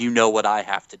 and now you know what I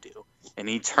have to do. And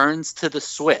he turns to the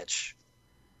switch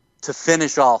to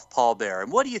finish off Paul Bearer.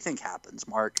 And what do you think happens,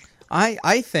 Mark?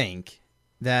 I think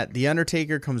that the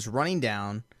Undertaker comes running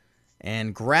down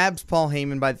and grabs Paul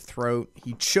Heyman by the throat.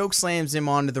 He chokeslams him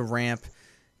onto the ramp,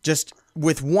 just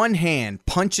with one hand,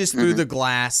 punches through the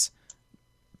glass.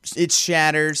 It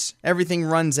shatters. Everything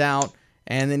runs out.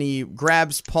 And then he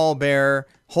grabs Paul Bearer,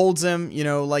 holds him,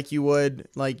 like you would,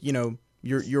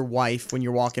 your wife when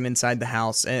you're walking inside the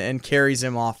house, and carries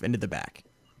him off into the back.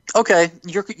 Okay,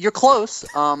 you're close.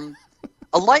 A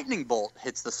lightning bolt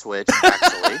hits the switch,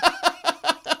 actually.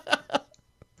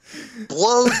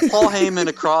 Blows Paul Heyman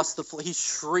across the floor. He's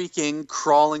shrieking,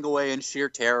 crawling away in sheer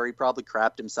terror. He probably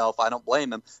crapped himself. I don't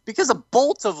blame him. Because a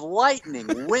bolt of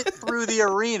lightning went through the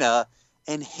arena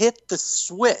and hit the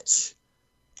switch.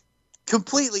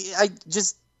 Completely,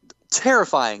 just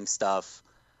terrifying stuff.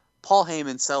 Paul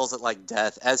Heyman sells it like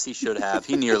death, as he should have.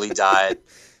 He nearly died.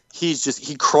 He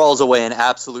crawls away in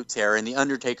absolute terror, and the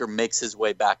Undertaker makes his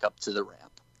way back up to the ramp.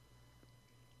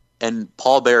 And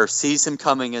Paul Bearer sees him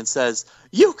coming and says,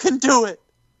 you can do it.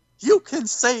 You can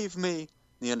save me.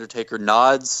 The Undertaker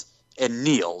nods and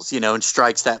kneels, and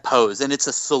strikes that pose. And it's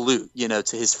a salute,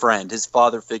 to his friend, his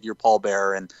father figure, Paul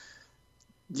Bearer. And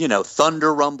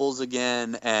thunder rumbles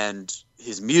again, and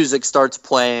his music starts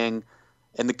playing,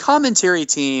 and the commentary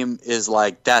team is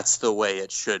like, that's the way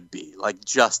it should be. Like,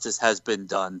 justice has been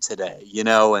done today,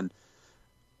 and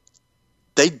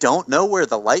they don't know where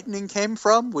the lightning came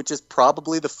from, which is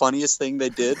probably the funniest thing they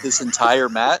did this entire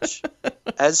match.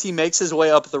 As he makes his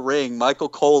way up the ring, Michael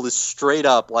Cole is straight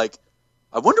up like,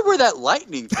 I wonder where that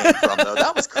lightning came from, though.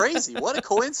 That was crazy. What a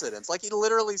coincidence. Like, he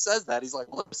literally says that. He's like,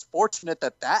 well, it's fortunate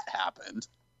that happened.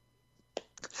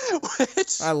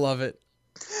 Which, I love it.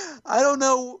 I don't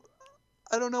know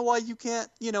why you can't,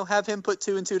 have him put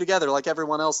 2 and 2 together like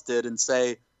everyone else did and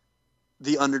say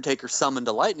the Undertaker summoned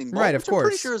a lightning bolt. Right, of course. I'm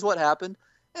pretty sure is what happened.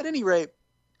 At any rate,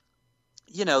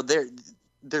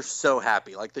 they're so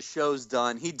happy. Like, the show's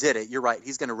done. He did it. You're right.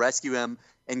 He's going to rescue him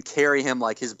and carry him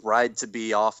like his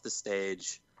bride-to-be off the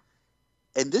stage.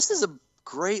 And this is a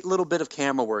great little bit of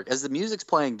camera work. As the music's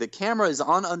playing, the camera is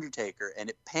on Undertaker, and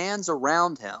it pans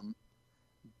around him,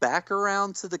 back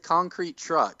around to the concrete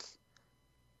truck,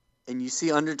 and you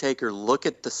see Undertaker look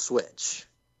at the switch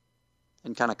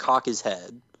and kind of cock his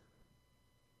head.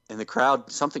 And the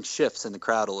crowd, something shifts in the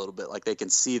crowd a little bit, like they can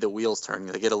see the wheels turning.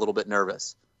 They get a little bit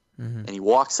nervous. Mm-hmm. And he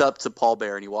walks up to Paul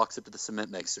Bearer, and he walks up to the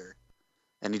cement mixer,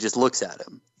 and he just looks at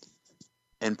him.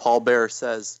 And Paul Bearer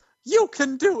says, you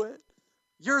can do it.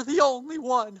 You're the only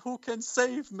one who can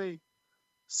save me.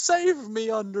 Save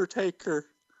me, Undertaker.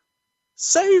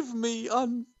 Save me,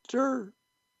 Undertaker.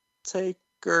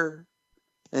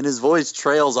 And his voice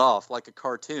trails off like a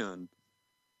cartoon.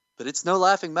 But it's no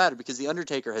laughing matter because the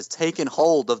Undertaker has taken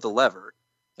hold of the lever.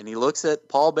 And he looks at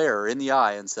Paul Bearer in the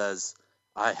eye and says,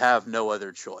 I have no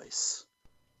other choice.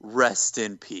 Rest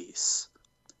in peace.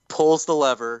 Pulls the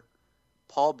lever.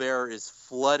 Paul Bearer is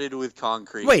flooded with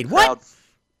concrete. Wait, what?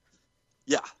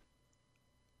 Yeah.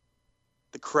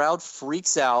 The crowd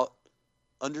freaks out.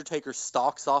 Undertaker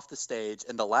stalks off the stage,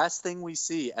 and the last thing we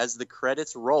see as the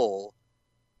credits roll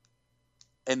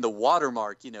and the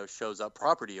watermark, shows up,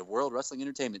 property of World Wrestling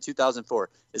Entertainment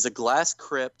 2004, is a glass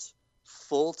crypt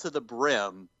full to the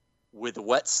brim with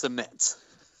wet cement.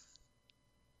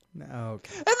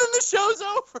 Okay. And then the show's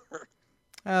over.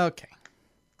 Okay.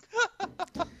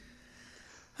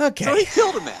 Okay. So he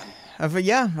killed a man.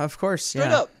 Yeah, of course. Straight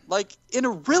up. Like,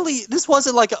 this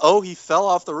wasn't like, he fell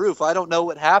off the roof. I don't know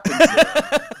what happened to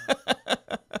him.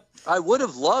 I would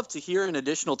have loved to hear an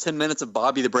additional 10 minutes of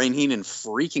Bobby the Brain Heenan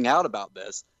freaking out about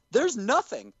this. There's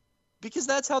nothing, because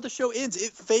that's how the show ends.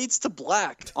 It fades to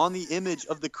black on the image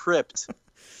of the crypt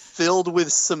filled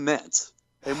with cement,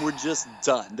 and we're just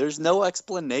done. There's no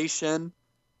explanation.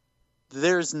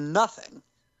 There's nothing.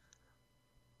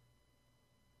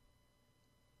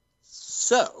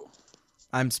 So,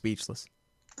 I'm speechless.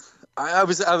 I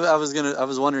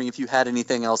was wondering if you had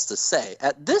anything else to say.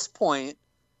 At this point,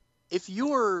 if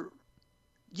you're,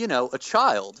 a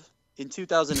child in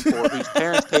 2004 whose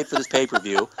parents paid for this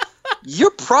pay-per-view,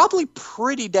 you're probably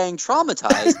pretty dang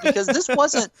traumatized because this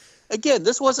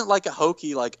wasn't like a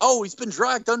hokey, like, oh, he's been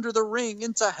dragged under the ring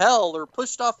into hell or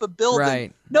pushed off a building.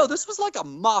 Right. No, this was like a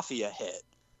mafia hit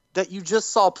that you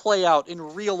just saw play out in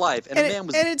real life, and a man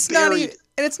was buried.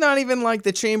 And it's not even like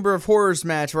the Chamber of Horrors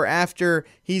match where after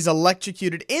he's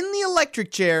electrocuted in the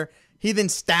electric chair, he then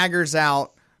staggers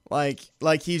out like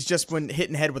he's just been hit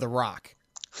in the head with a rock.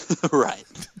 Right.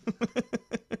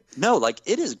 No, like,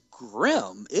 it is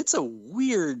grim. It's a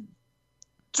weird,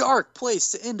 dark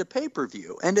place to end a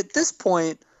pay-per-view. And at this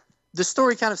point, the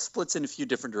story kind of splits in a few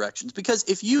different directions. Because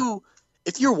if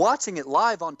you're watching it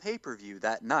live on pay-per-view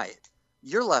that night,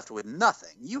 you're left with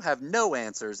nothing. You have no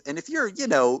answers. And if you're,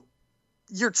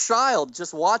 your child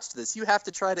just watched this, you have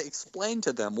to try to explain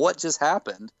to them what just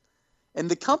happened. And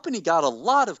the company got a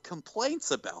lot of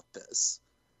complaints about this.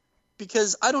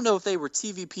 Because I don't know if they were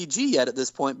TVPG yet at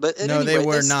this point, but no, they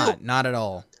were not at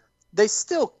all. They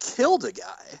still killed a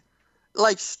guy,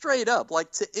 like straight up,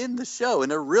 like to end the show in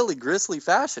a really grisly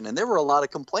fashion. And there were a lot of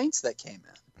complaints that came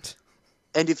in.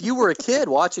 And if you were a kid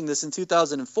watching this in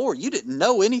 2004, you didn't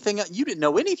know anything. You didn't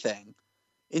know anything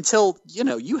until,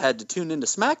 you had to tune into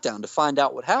SmackDown to find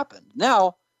out what happened.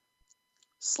 Now,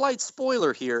 slight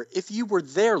spoiler here. If you were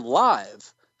there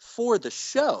live for the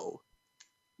show,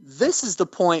 this is the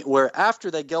point where after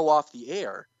they go off the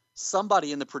air,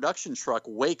 somebody in the production truck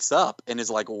wakes up and is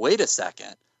like, wait a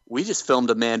second, we just filmed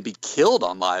a man be killed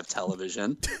on live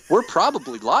television. We're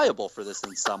probably liable for this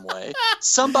in some way.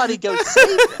 Somebody go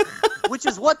save him, which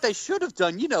is what they should have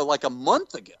done, like a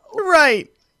month ago. Right.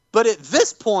 But at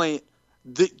this point,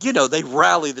 they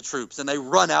rally the troops and they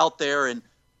run out there and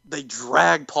they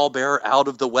drag Paul Bearer out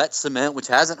of the wet cement, which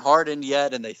hasn't hardened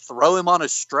yet, and they throw him on a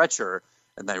stretcher.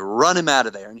 And they run him out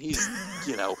of there, and he's,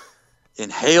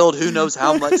 inhaled who knows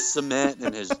how much cement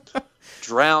and has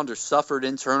drowned or suffered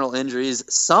internal injuries.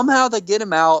 Somehow they get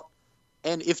him out,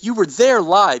 and if you were there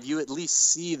live, you at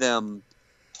least see them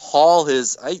haul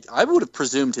his, I would have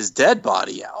presumed his dead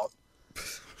body out.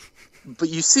 But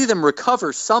you see them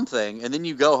recover something, and then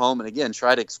you go home and, again,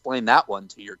 try to explain that one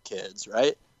to your kids,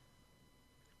 right?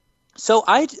 So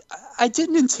I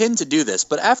didn't intend to do this,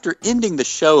 but after ending the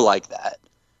show like that,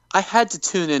 I had to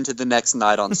tune into the next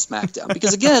night on SmackDown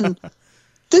because, again,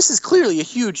 this is clearly a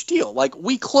huge deal. Like,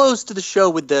 we closed the show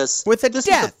with this. With a this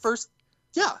death. Was the first,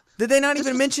 yeah. Did they not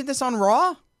even mention this on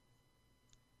Raw?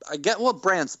 I get what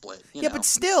brand split. You know. But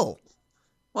still.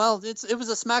 Well, it was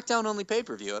a SmackDown only pay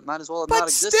per view. It might as well have not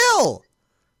existed. But still,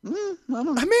 I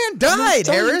don't know. a man died,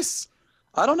 Harris.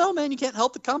 I don't know, man. You can't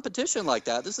help the competition like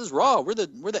that. This is Raw. We're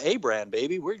the A brand,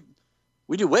 baby.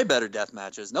 We do way better death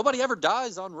matches. Nobody ever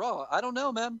dies on Raw. I don't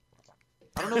know, man.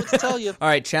 I don't know what to tell you. All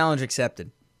right, challenge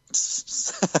accepted.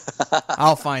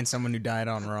 I'll find someone who died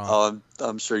on Raw. Oh,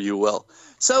 I'm sure you will.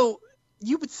 So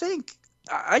you would think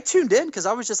I tuned in because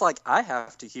I was just like, I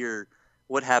have to hear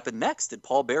what happened next. Did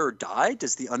Paul Bearer die?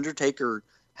 Does the Undertaker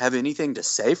have anything to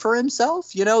say for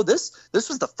himself? This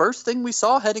was the first thing we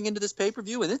saw heading into this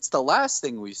pay-per-view, and it's the last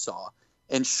thing we saw.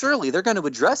 And surely they're going to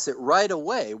address it right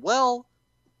away. Well,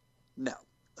 no.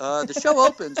 The show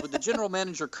opens with the general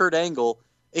manager, Kurt Angle,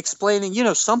 explaining,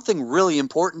 something really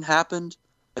important happened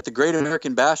at the Great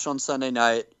American Bash on Sunday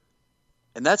night,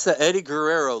 and that's that Eddie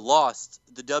Guerrero lost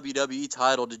the WWE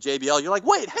title to JBL. You're like,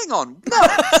 wait, hang on. No,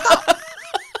 stop.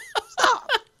 Stop.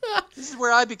 This is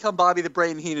where I become Bobby the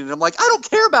Brain Heenan, and I'm like, I don't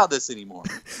care about this anymore.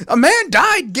 A man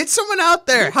died. Get someone out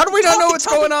there. How do we not know what's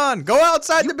going on? Go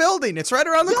outside the building. It's right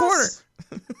around the corner.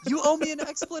 You owe me an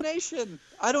explanation.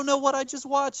 I don't know what I just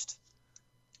watched.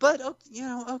 But,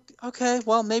 okay,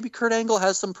 well, maybe Kurt Angle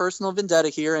has some personal vendetta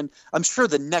here, and I'm sure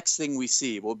the next thing we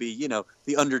see will be,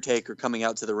 The Undertaker coming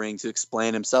out to the ring to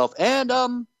explain himself. And,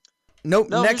 Nope,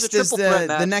 no, next is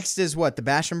the next is what? The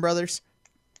Basham Brothers?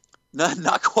 No,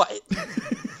 not quite.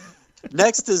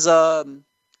 Next is a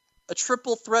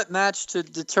triple threat match to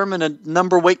determine a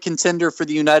number weight contender for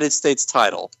the United States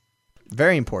title.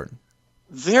 Very important.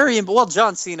 Well,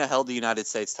 John Cena held the United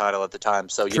States title at the time,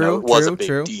 so it was a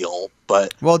big deal.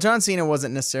 But John Cena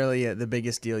wasn't necessarily the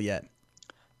biggest deal yet.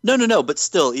 No, but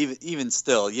still, even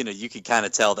still, you could kind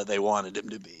of tell that they wanted him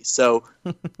to be. So,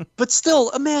 but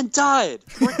still, a man died.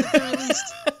 Or at the very least,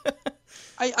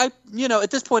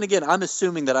 at this point again, I'm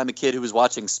assuming that I'm a kid who was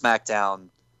watching SmackDown.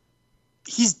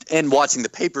 And watching the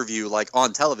pay-per-view like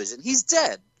on television. He's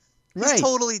dead. He's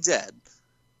totally dead.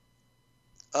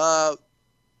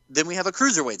 Then we have a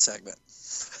cruiserweight segment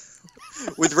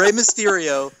with Rey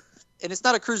Mysterio, and it's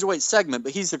not a cruiserweight segment,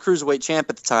 but he's the cruiserweight champ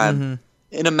at the time,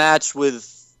 in a match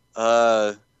with,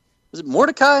 was it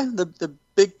Mordecai, the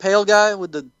big pale guy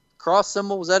with the cross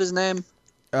symbol? Was that his name?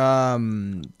 I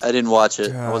didn't watch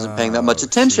it. I wasn't paying that much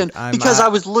attention because I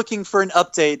was looking for an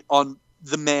update on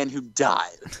the man who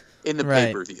died in the Right.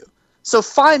 pay-per-view. So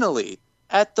finally,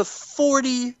 at the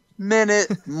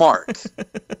 40-minute mark,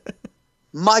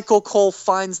 Michael Cole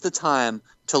finds the time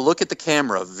to look at the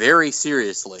camera very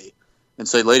seriously and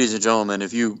say, "Ladies and gentlemen,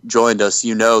 if you joined us,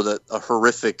 you know that a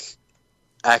horrific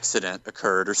accident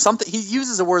occurred," or something. He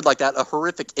uses a word like that, a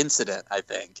horrific incident, I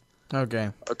think,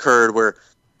 Okay. occurred where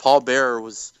Paul Bearer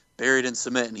was buried in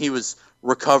cement and he was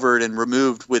recovered and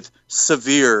removed with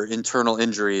severe internal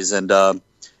injuries. And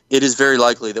it is very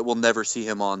likely that we'll never see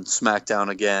him on SmackDown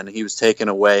again. He was taken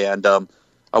away. And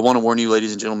I want to warn you,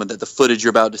 ladies and gentlemen, that the footage you're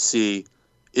about to see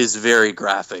is very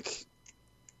graphic.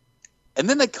 And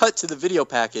then they cut to the video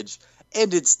package,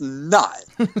 and it's not.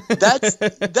 That's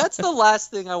the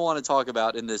last thing I want to talk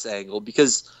about in this angle,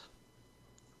 because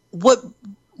what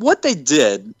they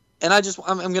did, and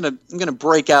I'm gonna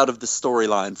break out of the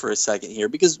storyline for a second here,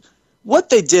 because what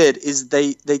they did is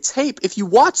they tape. If you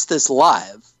watch this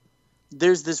live,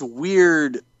 there's this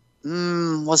weird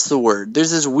what's the word?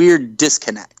 There's this weird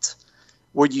disconnect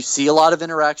where you see a lot of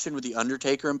interaction with the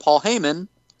Undertaker and Paul Heyman.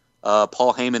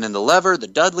 Paul Heyman in the lever, the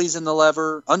Dudleys in the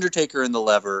lever, Undertaker in the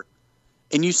lever,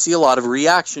 and you see a lot of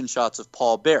reaction shots of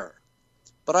Paul Bearer.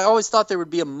 But I always thought there would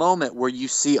be a moment where you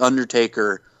see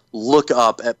Undertaker look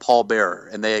up at Paul Bearer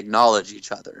and they acknowledge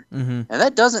each other. Mm-hmm. And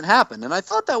that doesn't happen. And I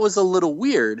thought that was a little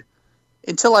weird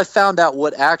until I found out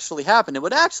what actually happened. And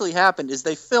what actually happened is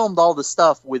they filmed all the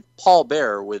stuff with Paul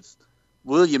Bearer, with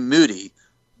William Moody,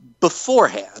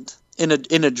 beforehand in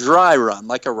a dry run,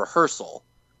 like a rehearsal.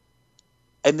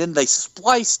 And then they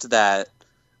spliced that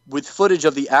with footage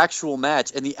of the actual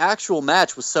match, and the actual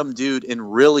match was some dude in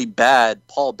really bad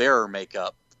Paul Bearer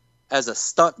makeup as a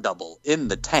stunt double in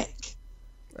the tank.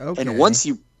 Okay. And once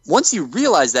you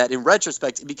realize that, in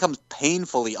retrospect, it becomes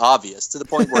painfully obvious to the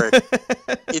point where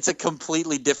it's a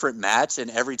completely different match, and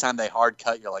every time they hard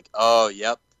cut, you're like, oh,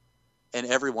 yep. And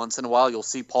every once in a while, you'll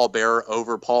see Paul Bearer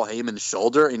over Paul Heyman's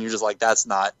shoulder, and you're just like,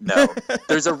 no.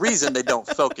 There's a reason they don't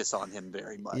focus on him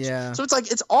very much. Yeah. So it's like,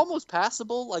 it's almost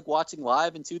passable, like watching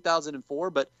live in 2004,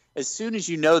 but as soon as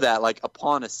you know that, like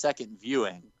upon a second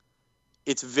viewing,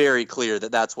 it's very clear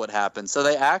that that's what happened. So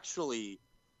they actually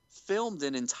filmed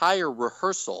an entire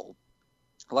rehearsal,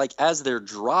 like as their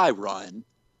dry run,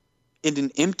 in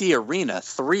an empty arena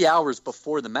 3 hours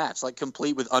before the match, like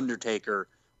complete with Undertaker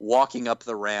walking up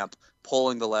the ramp,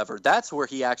 pulling the lever. That's where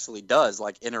he actually does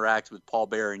like interact with Paul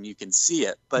Bearer, and you can see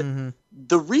it. But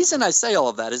the reason I say all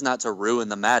of that is not to ruin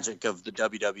the magic of the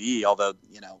WWE, although,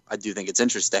 I do think it's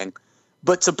interesting,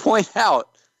 but to point out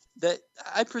that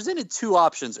I presented two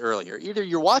options earlier. Either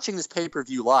you're watching this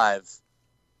pay-per-view live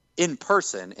in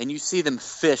person and you see them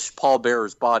fish Paul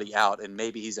Bearer's body out and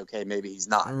maybe he's okay, maybe he's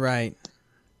not. Right.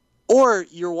 Or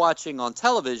you're watching on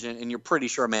television and you're pretty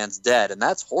sure a man's dead, and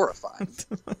that's horrifying.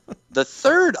 The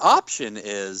third option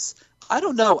is, I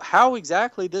don't know how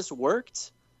exactly this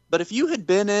worked, but if you had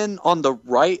been in on the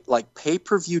right like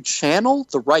pay-per-view channel,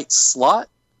 the right slot,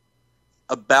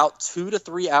 about 2 to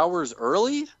 3 hours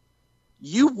early,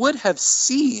 you would have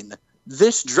seen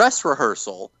this dress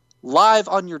rehearsal live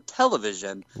on your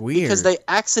television. Weird. Because they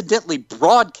accidentally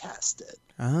broadcast it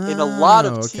in a lot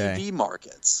of TV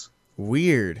markets.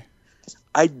 Weird.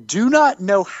 I do not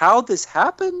know how this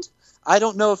happened. I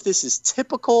don't know if this is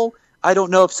typical. I don't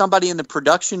know if somebody in the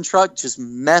production truck just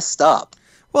messed up.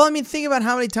 Well, I mean, think about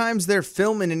how many times they're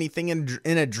filming anything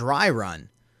in a dry run.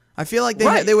 I feel like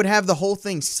Right. they would have the whole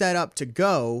thing set up to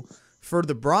go for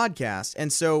the broadcast.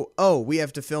 And so, we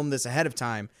have to film this ahead of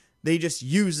time. They just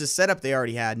use the setup they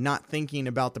already had, not thinking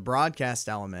about the broadcast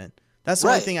element. That's the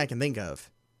only Right. thing I can think of.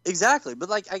 Exactly. But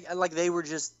like they were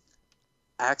just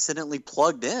accidentally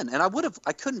plugged in, and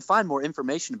I couldn't find more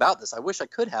information about this. I wish I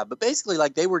could have, but basically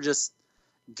like they were just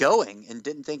going and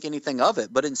didn't think anything of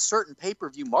it. But in certain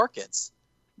pay-per-view markets,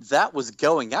 that was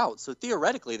going out. So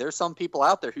theoretically, there's some people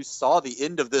out there who saw the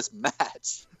end of this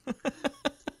match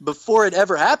before it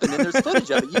ever happened, and there's footage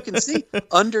of it. You can see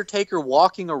Undertaker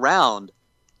walking around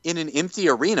in an empty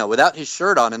arena without his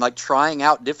shirt on and like trying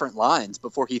out different lines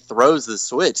before he throws the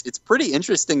switch. It's pretty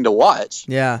interesting to watch.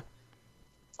 Yeah.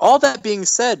 All that being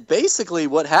said, basically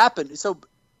what happened, so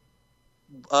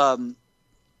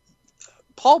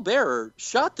Paul Bearer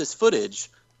shot this footage,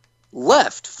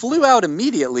 left, flew out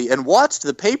immediately, and watched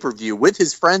the pay-per-view with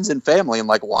his friends and family and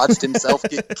like watched himself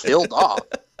get killed off,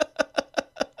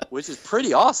 which is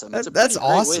pretty awesome. It's a That's pretty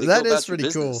great way awesome. to That go is about your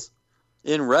pretty cool. business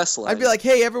in wrestling. I'd be like,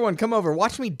 hey, everyone, come over.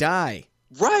 Watch me die.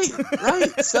 Right.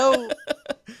 So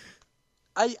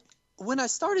when I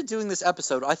started doing this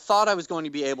episode, I thought I was going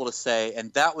to be able to say,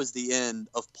 and that was the end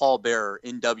of Paul Bearer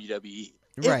in WWE.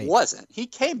 Right. It wasn't. He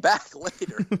came back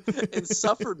later and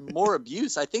suffered more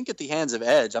abuse, I think, at the hands of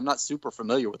Edge. I'm not super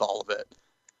familiar with all of it.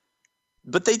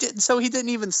 But they didn't. So he didn't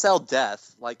even sell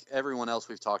death like everyone else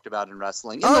we've talked about in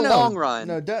wrestling. In the long run.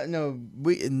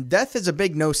 Death is a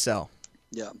big no sell.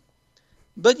 Yeah.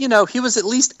 But, he was at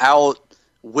least out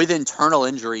with internal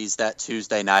injuries that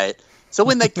Tuesday night. So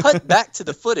when they cut back to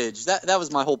the footage, that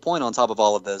was my whole point on top of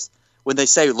all of this. When they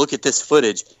say, look at this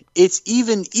footage, it's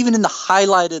even in the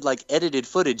highlighted, like, edited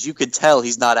footage, you could tell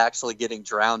he's not actually getting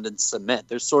drowned in cement.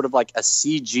 There's sort of like a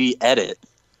CG edit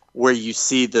where you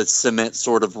see the cement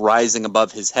sort of rising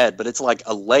above his head, but it's like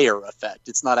a layer effect.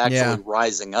 It's not actually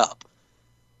rising up.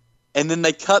 And then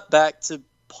they cut back to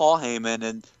Paul Heyman,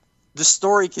 and the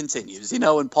story continues,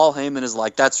 and Paul Heyman is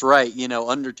like, that's right,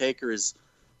 Undertaker has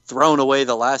thrown away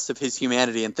the last of his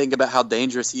humanity, and think about how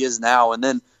dangerous he is now. And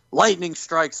then lightning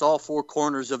strikes all four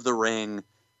corners of the ring,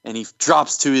 and he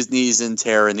drops to his knees in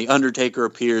terror, and the Undertaker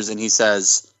appears, and he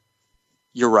says,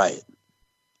 you're right.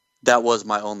 That was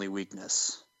my only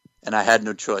weakness. And I had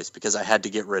no choice because I had to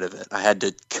get rid of it. I had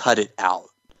to cut it out.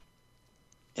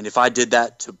 And if I did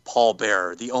that to Paul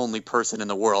Bearer, the only person in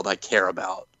the world I care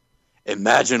about,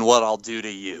 imagine what I'll do to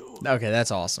you. Okay,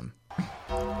 that's awesome.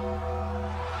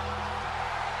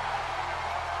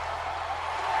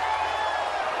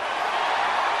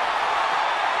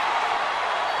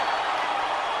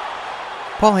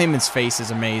 Paul Heyman's face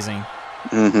is amazing.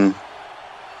 Mm-hmm.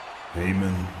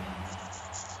 Heyman,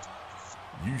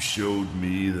 you showed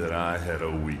me that I had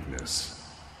a weakness.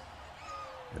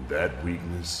 And that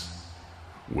weakness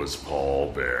was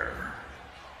Paul Bearer.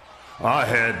 I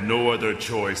had no other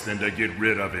choice than to get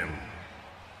rid of him.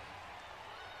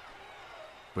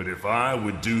 But if I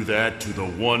would do that to the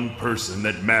one person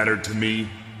that mattered to me,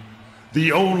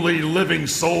 the only living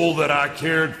soul that I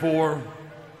cared for,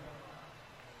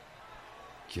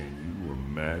 can you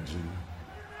imagine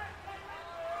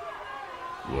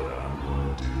what I'm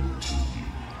going to do to you?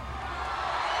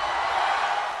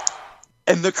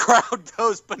 And the crowd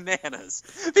goes bananas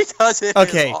because it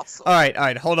is awesome. All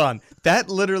right, hold on. That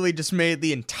literally just made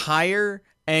the entire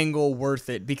angle worth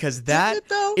it because that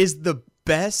is the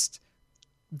best.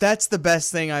 That's the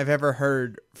best thing I've ever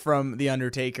heard from The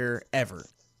Undertaker ever.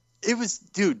 It was,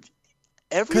 dude,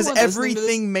 because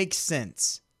everything makes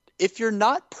sense. If you're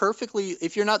not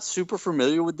super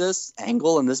familiar with this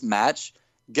angle and this match,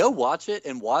 go watch it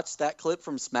and watch that clip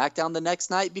from SmackDown the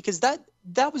next night, because that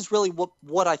was really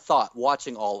what I thought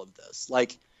watching all of this.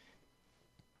 Like,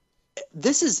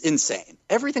 this is insane.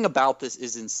 Everything about this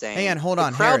is insane. Hang on, hold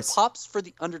on. The crowd Harris pops for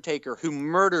The Undertaker, who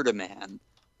murdered a man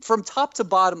from top to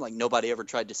bottom. Like, nobody ever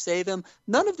tried to save him.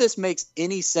 None of this makes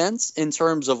any sense in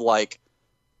terms of, like,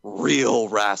 real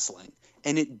wrestling.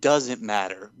 And it doesn't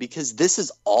matter because this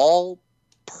is all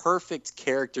perfect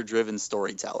character-driven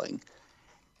storytelling.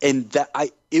 And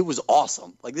it was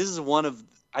awesome. Like, this is one of,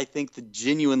 I think, the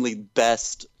genuinely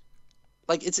best.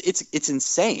 Like, it's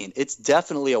insane. It's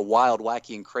definitely a wild,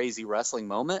 wacky, and crazy wrestling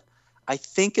moment. I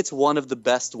think it's one of the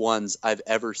best ones I've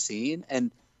ever seen. And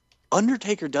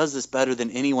Undertaker does this better than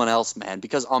anyone else, man.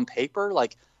 Because on paper,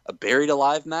 like, a Buried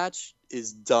Alive match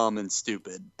is dumb and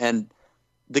stupid. And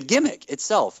the gimmick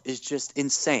itself is just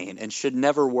insane and should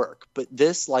never work. But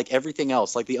this, like everything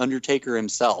else, like The Undertaker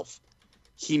himself,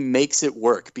 he makes it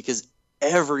work because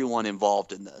everyone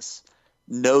involved in this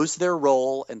knows their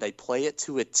role and they play it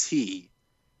to a T,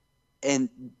 and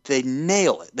they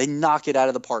nail it. They knock it out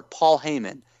of the park. Paul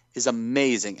Heyman is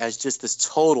amazing as just this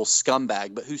total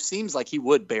scumbag, but who seems like he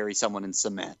would bury someone in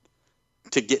cement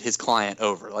to get his client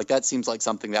over. Like, that seems like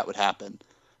something that would happen.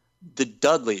 The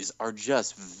Dudleys are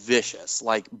just vicious.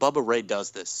 Like, Bubba Ray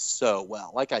does this so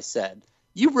well. Like I said,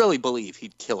 you really believe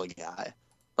he'd kill a guy,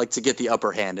 like, to get the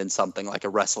upper hand in something like a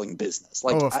wrestling business.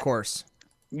 Like, of course.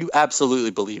 You absolutely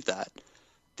believe that.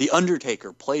 The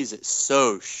Undertaker plays it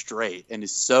so straight and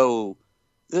is so...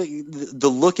 The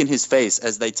look in his face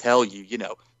as they tell you,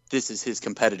 this is his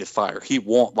competitive fire. He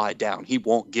won't lie down. He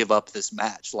won't give up this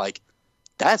match. Like,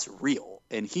 that's real.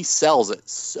 And he sells it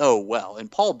so well.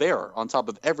 And Paul Bearer, on top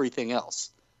of everything else,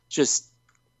 just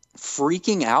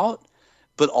freaking out,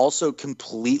 but also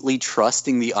completely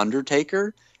trusting The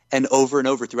Undertaker. And over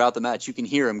throughout the match, you can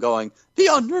hear him going, "The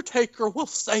Undertaker will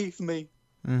save me.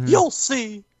 Mm-hmm. You'll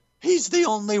see. He's the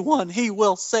only one. He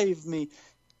will save me."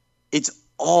 It's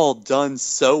all done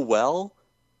so well.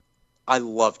 I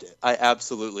loved it. I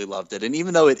absolutely loved it. And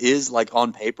even though it is, like,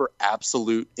 on paper,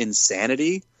 absolute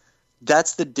insanity,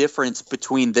 that's the difference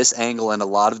between this angle and a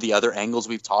lot of the other angles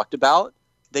we've talked about.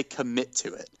 They commit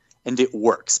to it, and it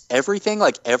works. Everything,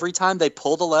 like, every time they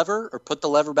pull the lever or put the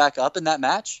lever back up in that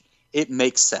match, it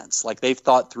makes sense. Like, they've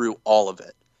thought through all of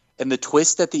it. And the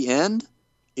twist at the end,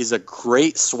 is a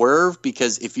great swerve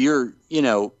because if you're,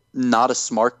 not a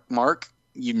smart mark,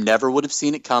 you never would have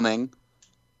seen it coming.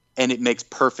 And it makes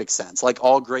perfect sense. Like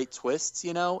all great twists,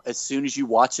 as soon as you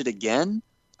watch it again,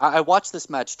 I watched this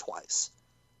match twice.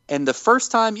 And the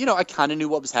first time, I kind of knew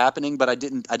what was happening, but I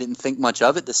didn't think much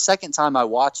of it. The second time I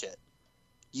watch it,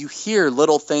 you hear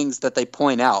little things that they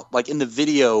point out, like in the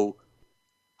video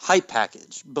hype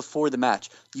package before the match.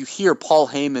 You hear Paul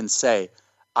Heyman say,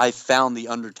 "I found the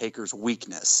Undertaker's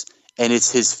weakness," and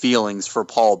it's his feelings for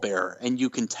Paul Bearer. And you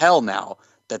can tell now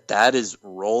that is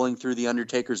rolling through the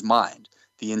Undertaker's mind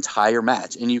the entire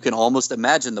match. And you can almost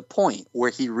imagine the point where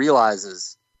he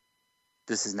realizes,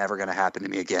 this is never going to happen to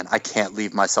me again. I can't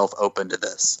leave myself open to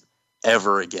this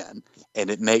ever again.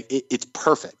 And it's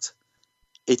perfect.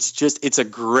 It's a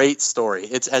great story.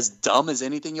 It's as dumb as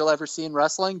anything you'll ever see in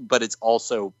wrestling, but it's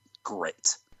also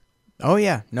great. Oh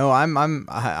yeah. No,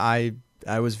 I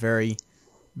was very,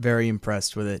 very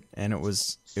impressed with it, and it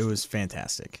was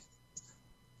fantastic.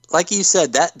 Like you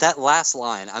said, that last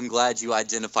line, I'm glad you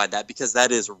identified that because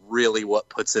that is really what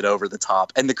puts it over the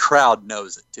top. And the crowd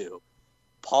knows it too.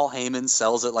 Paul Heyman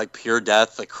sells it like pure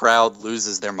death. The crowd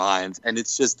loses their minds. And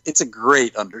it's a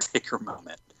great Undertaker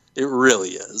moment. It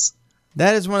really is.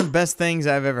 That is one of the best things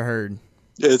I've ever heard.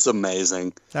 It's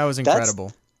amazing. That was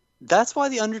incredible. That's why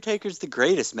the Undertaker's the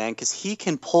greatest, man, because he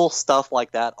can pull stuff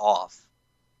like that off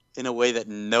in a way that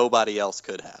nobody else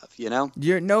could have,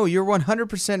 You're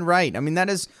 100% right. I mean,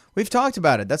 we've talked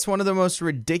about it. That's one of the most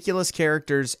ridiculous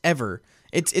characters ever.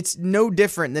 It's no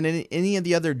different than any of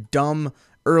the other dumb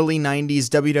early 90s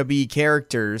WWE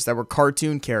characters that were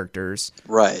cartoon characters.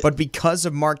 Right. But because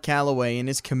of Mark Calloway and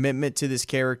his commitment to this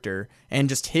character and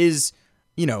just his,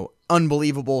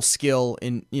 unbelievable skill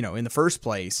in the first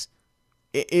place,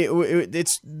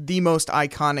 it's the most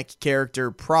iconic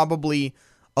character probably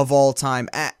of all time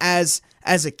as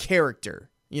a character.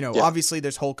 Obviously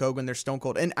there's Hulk Hogan, there's Stone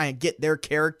Cold, and I get their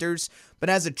characters, but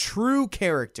as a true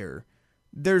character,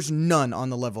 there's none on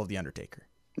the level of The Undertaker.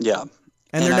 Yeah.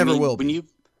 And there never will be.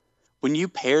 When you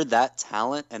pair that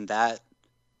talent and that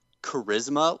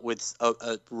charisma with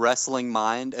a wrestling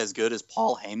mind as good as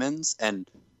Paul Heyman's and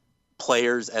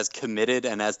players as committed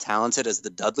and as talented as the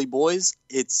Dudley Boys,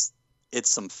 it's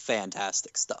some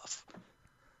fantastic stuff.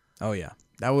 Oh yeah.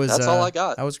 That's all I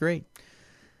got. That was great.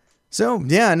 So,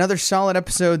 yeah, another solid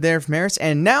episode there from Maris.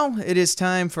 And now it is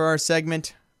time for our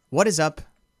segment, What is Up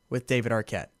with David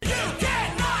Arquette. You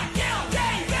cannot kill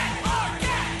David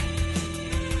Arquette!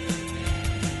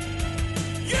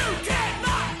 You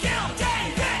cannot kill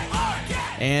David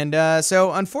Arquette! And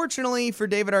so, unfortunately for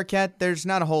David Arquette, there's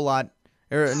not a whole lot.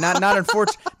 Or not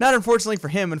unfortunately for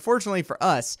him. Unfortunately for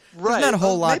us, right. There's not a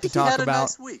whole lot to talk about. Maybe he had a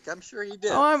nice week. I'm sure he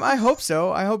did. Oh, I hope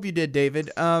so. I hope you did,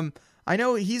 David. I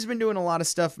know he's been doing a lot of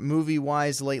stuff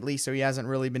movie-wise lately, so he hasn't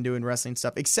really been doing wrestling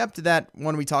stuff, except that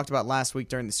one we talked about last week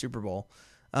during the Super Bowl,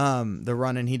 the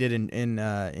run-in he did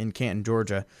in Canton,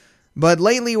 Georgia. But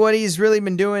lately, what he's really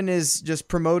been doing is just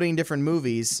promoting different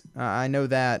movies. I know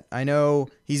that. I know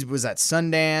he was at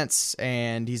Sundance,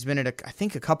 and he's been at, I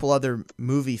think, a couple other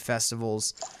movie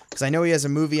festivals. Because I know he has a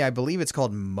movie, I believe it's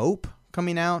called Mope,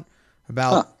 coming out.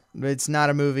 It's not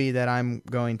a movie that I'm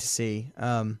going to see.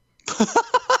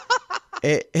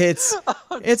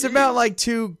 It's about like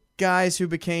two guys who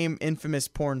became infamous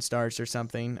porn stars or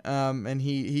something. And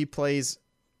he plays,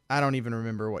 I don't even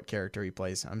remember what character he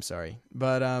plays. I'm sorry,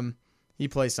 but he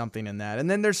plays something in that.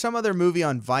 And then there's some other movie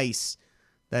on Vice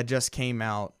that just came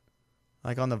out,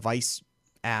 like on the Vice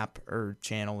app or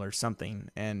channel or something,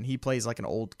 and he plays like an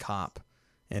old cop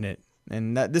in it.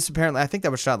 And this apparently, I think that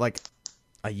was shot like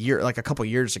a couple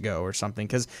years ago or something,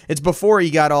 because it's before he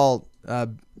got all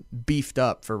beefed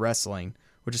up for wrestling,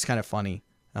 which is kind of funny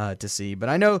to see. But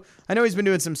I know he's been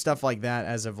doing some stuff like that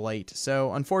as of late.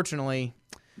 So unfortunately,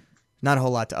 not a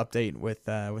whole lot to update with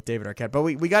David Arquette. But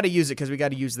we got to use it because we got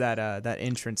to use that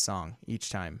entrance song each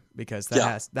time, because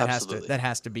that's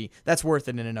worth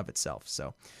it in and of itself.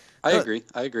 So I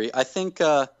agree. I think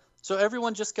so.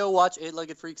 Everyone just go watch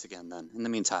Eight-Legged Freaks again. Then in the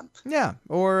meantime, yeah,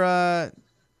 or I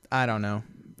don't know,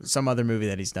 some other movie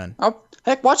that he's done. Oh,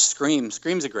 heck, watch Scream.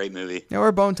 Scream's a great movie. Yeah,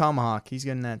 or Bone Tomahawk. He's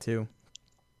good in that too.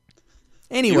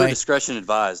 Anyway, viewer discretion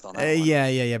advised on that one.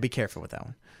 Yeah. Be careful with that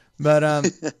one.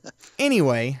 But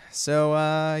anyway, so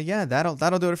yeah, that'll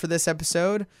do it for this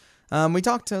episode. We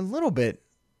talked a little bit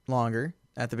longer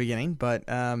at the beginning, but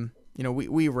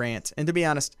we rant, and to be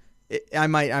honest, I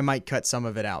might cut some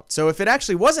of it out. So if it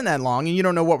actually wasn't that long and you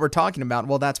don't know what we're talking about,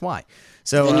 well, that's why.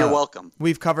 So then you're welcome.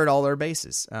 We've covered all our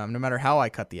bases, no matter how I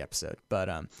cut the episode. But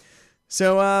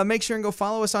so make sure and go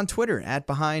follow us on Twitter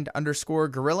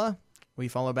 @behind_gorilla. We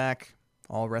follow back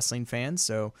all wrestling fans,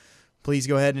 so please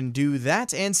go ahead and do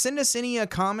that. And send us any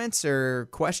comments or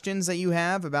questions that you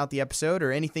have about the episode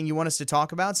or anything you want us to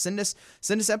talk about. Send us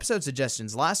episode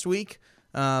suggestions. Last week,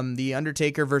 the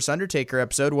Undertaker vs. Undertaker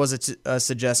episode was a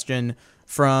suggestion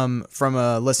from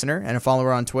a listener and a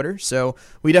follower on Twitter. So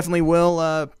we definitely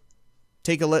will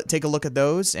take a look at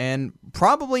those, and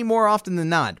probably more often than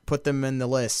not put them in the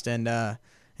list and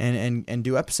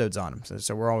do episodes on them.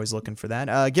 So we're always looking for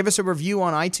that. Give us a review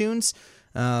on iTunes.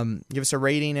 Give us a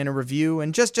rating and a review,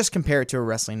 and just compare it to a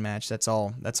wrestling match. That's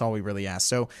all we really ask.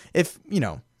 So if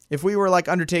we were like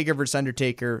Undertaker versus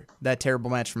Undertaker, that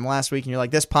terrible match from last week, and you're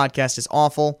like, this podcast is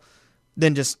awful,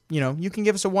 then just, you can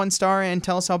give us a 1 star and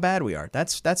tell us how bad we are.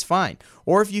 That's fine.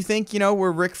 Or if you think,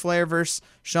 we're Ric Flair versus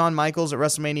Shawn Michaels at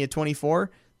WrestleMania 24,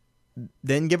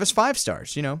 then give us 5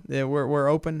 stars. We're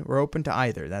open to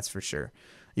either. That's for sure.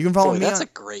 You can follow me. That's a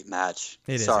great match.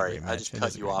 Sorry, I just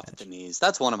cut you off at the knees.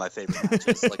 That's one of my favorite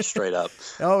matches, like straight up.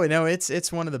 Oh no,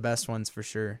 it's one of the best ones for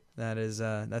sure.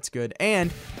 That's good.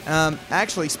 And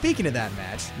actually, speaking of that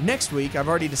match, next week I've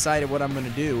already decided what I'm going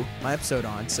to do my episode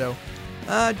on. So,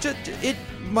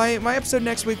 my episode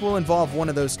next week will involve one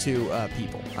of those 2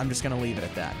 people. I'm just going to leave it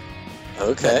at that.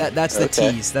 Okay. That's the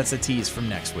tease. That's the tease from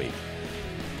next week.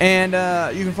 And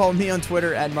you can follow me on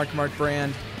Twitter at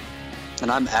MarkBrand. And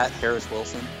I'm at Harris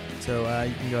Wilson. So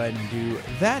you can go ahead and do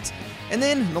that. And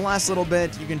then the last little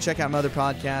bit, you can check out my other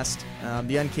podcast,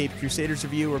 the Uncaped Crusaders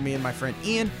Review, where me and my friend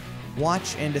Ian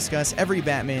watch and discuss every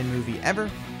Batman movie ever.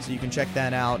 So you can check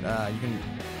that out. You can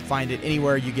find it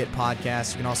anywhere you get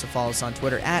podcasts. You can also follow us on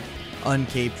Twitter at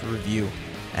Uncaped Review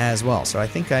as well. So I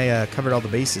think I covered all the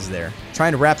bases there.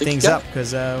 Trying to wrap things up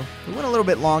because we went a little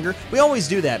bit longer. We always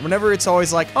do that. Whenever it's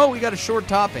always like, oh, we got a short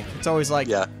topic. It's always like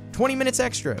 20 minutes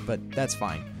extra, but that's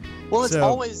fine. Well, it's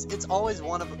always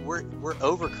one of we're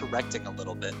overcorrecting a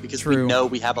little bit because we know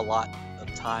we have a lot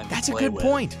of time. That's a good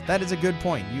point. That is a good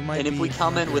point. You might. And if we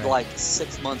come in with like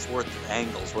 6 months worth of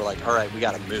angles, we're like, all right, we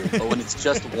got to move. But when it's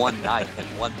just one night and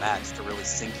one match to really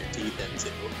sink your teeth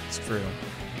into, it's true.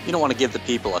 You don't want to give the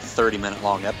people a 30-minute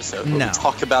long episode where we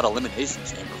talk about Elimination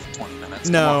Chamber for 20 minutes.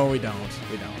 No, we don't.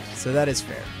 So that is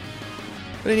fair.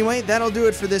 But anyway, that'll do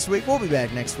it for this week. We'll be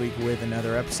back next week with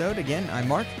another episode. Again, I'm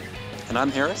Mark. And I'm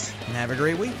Harris. And have a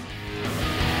great week.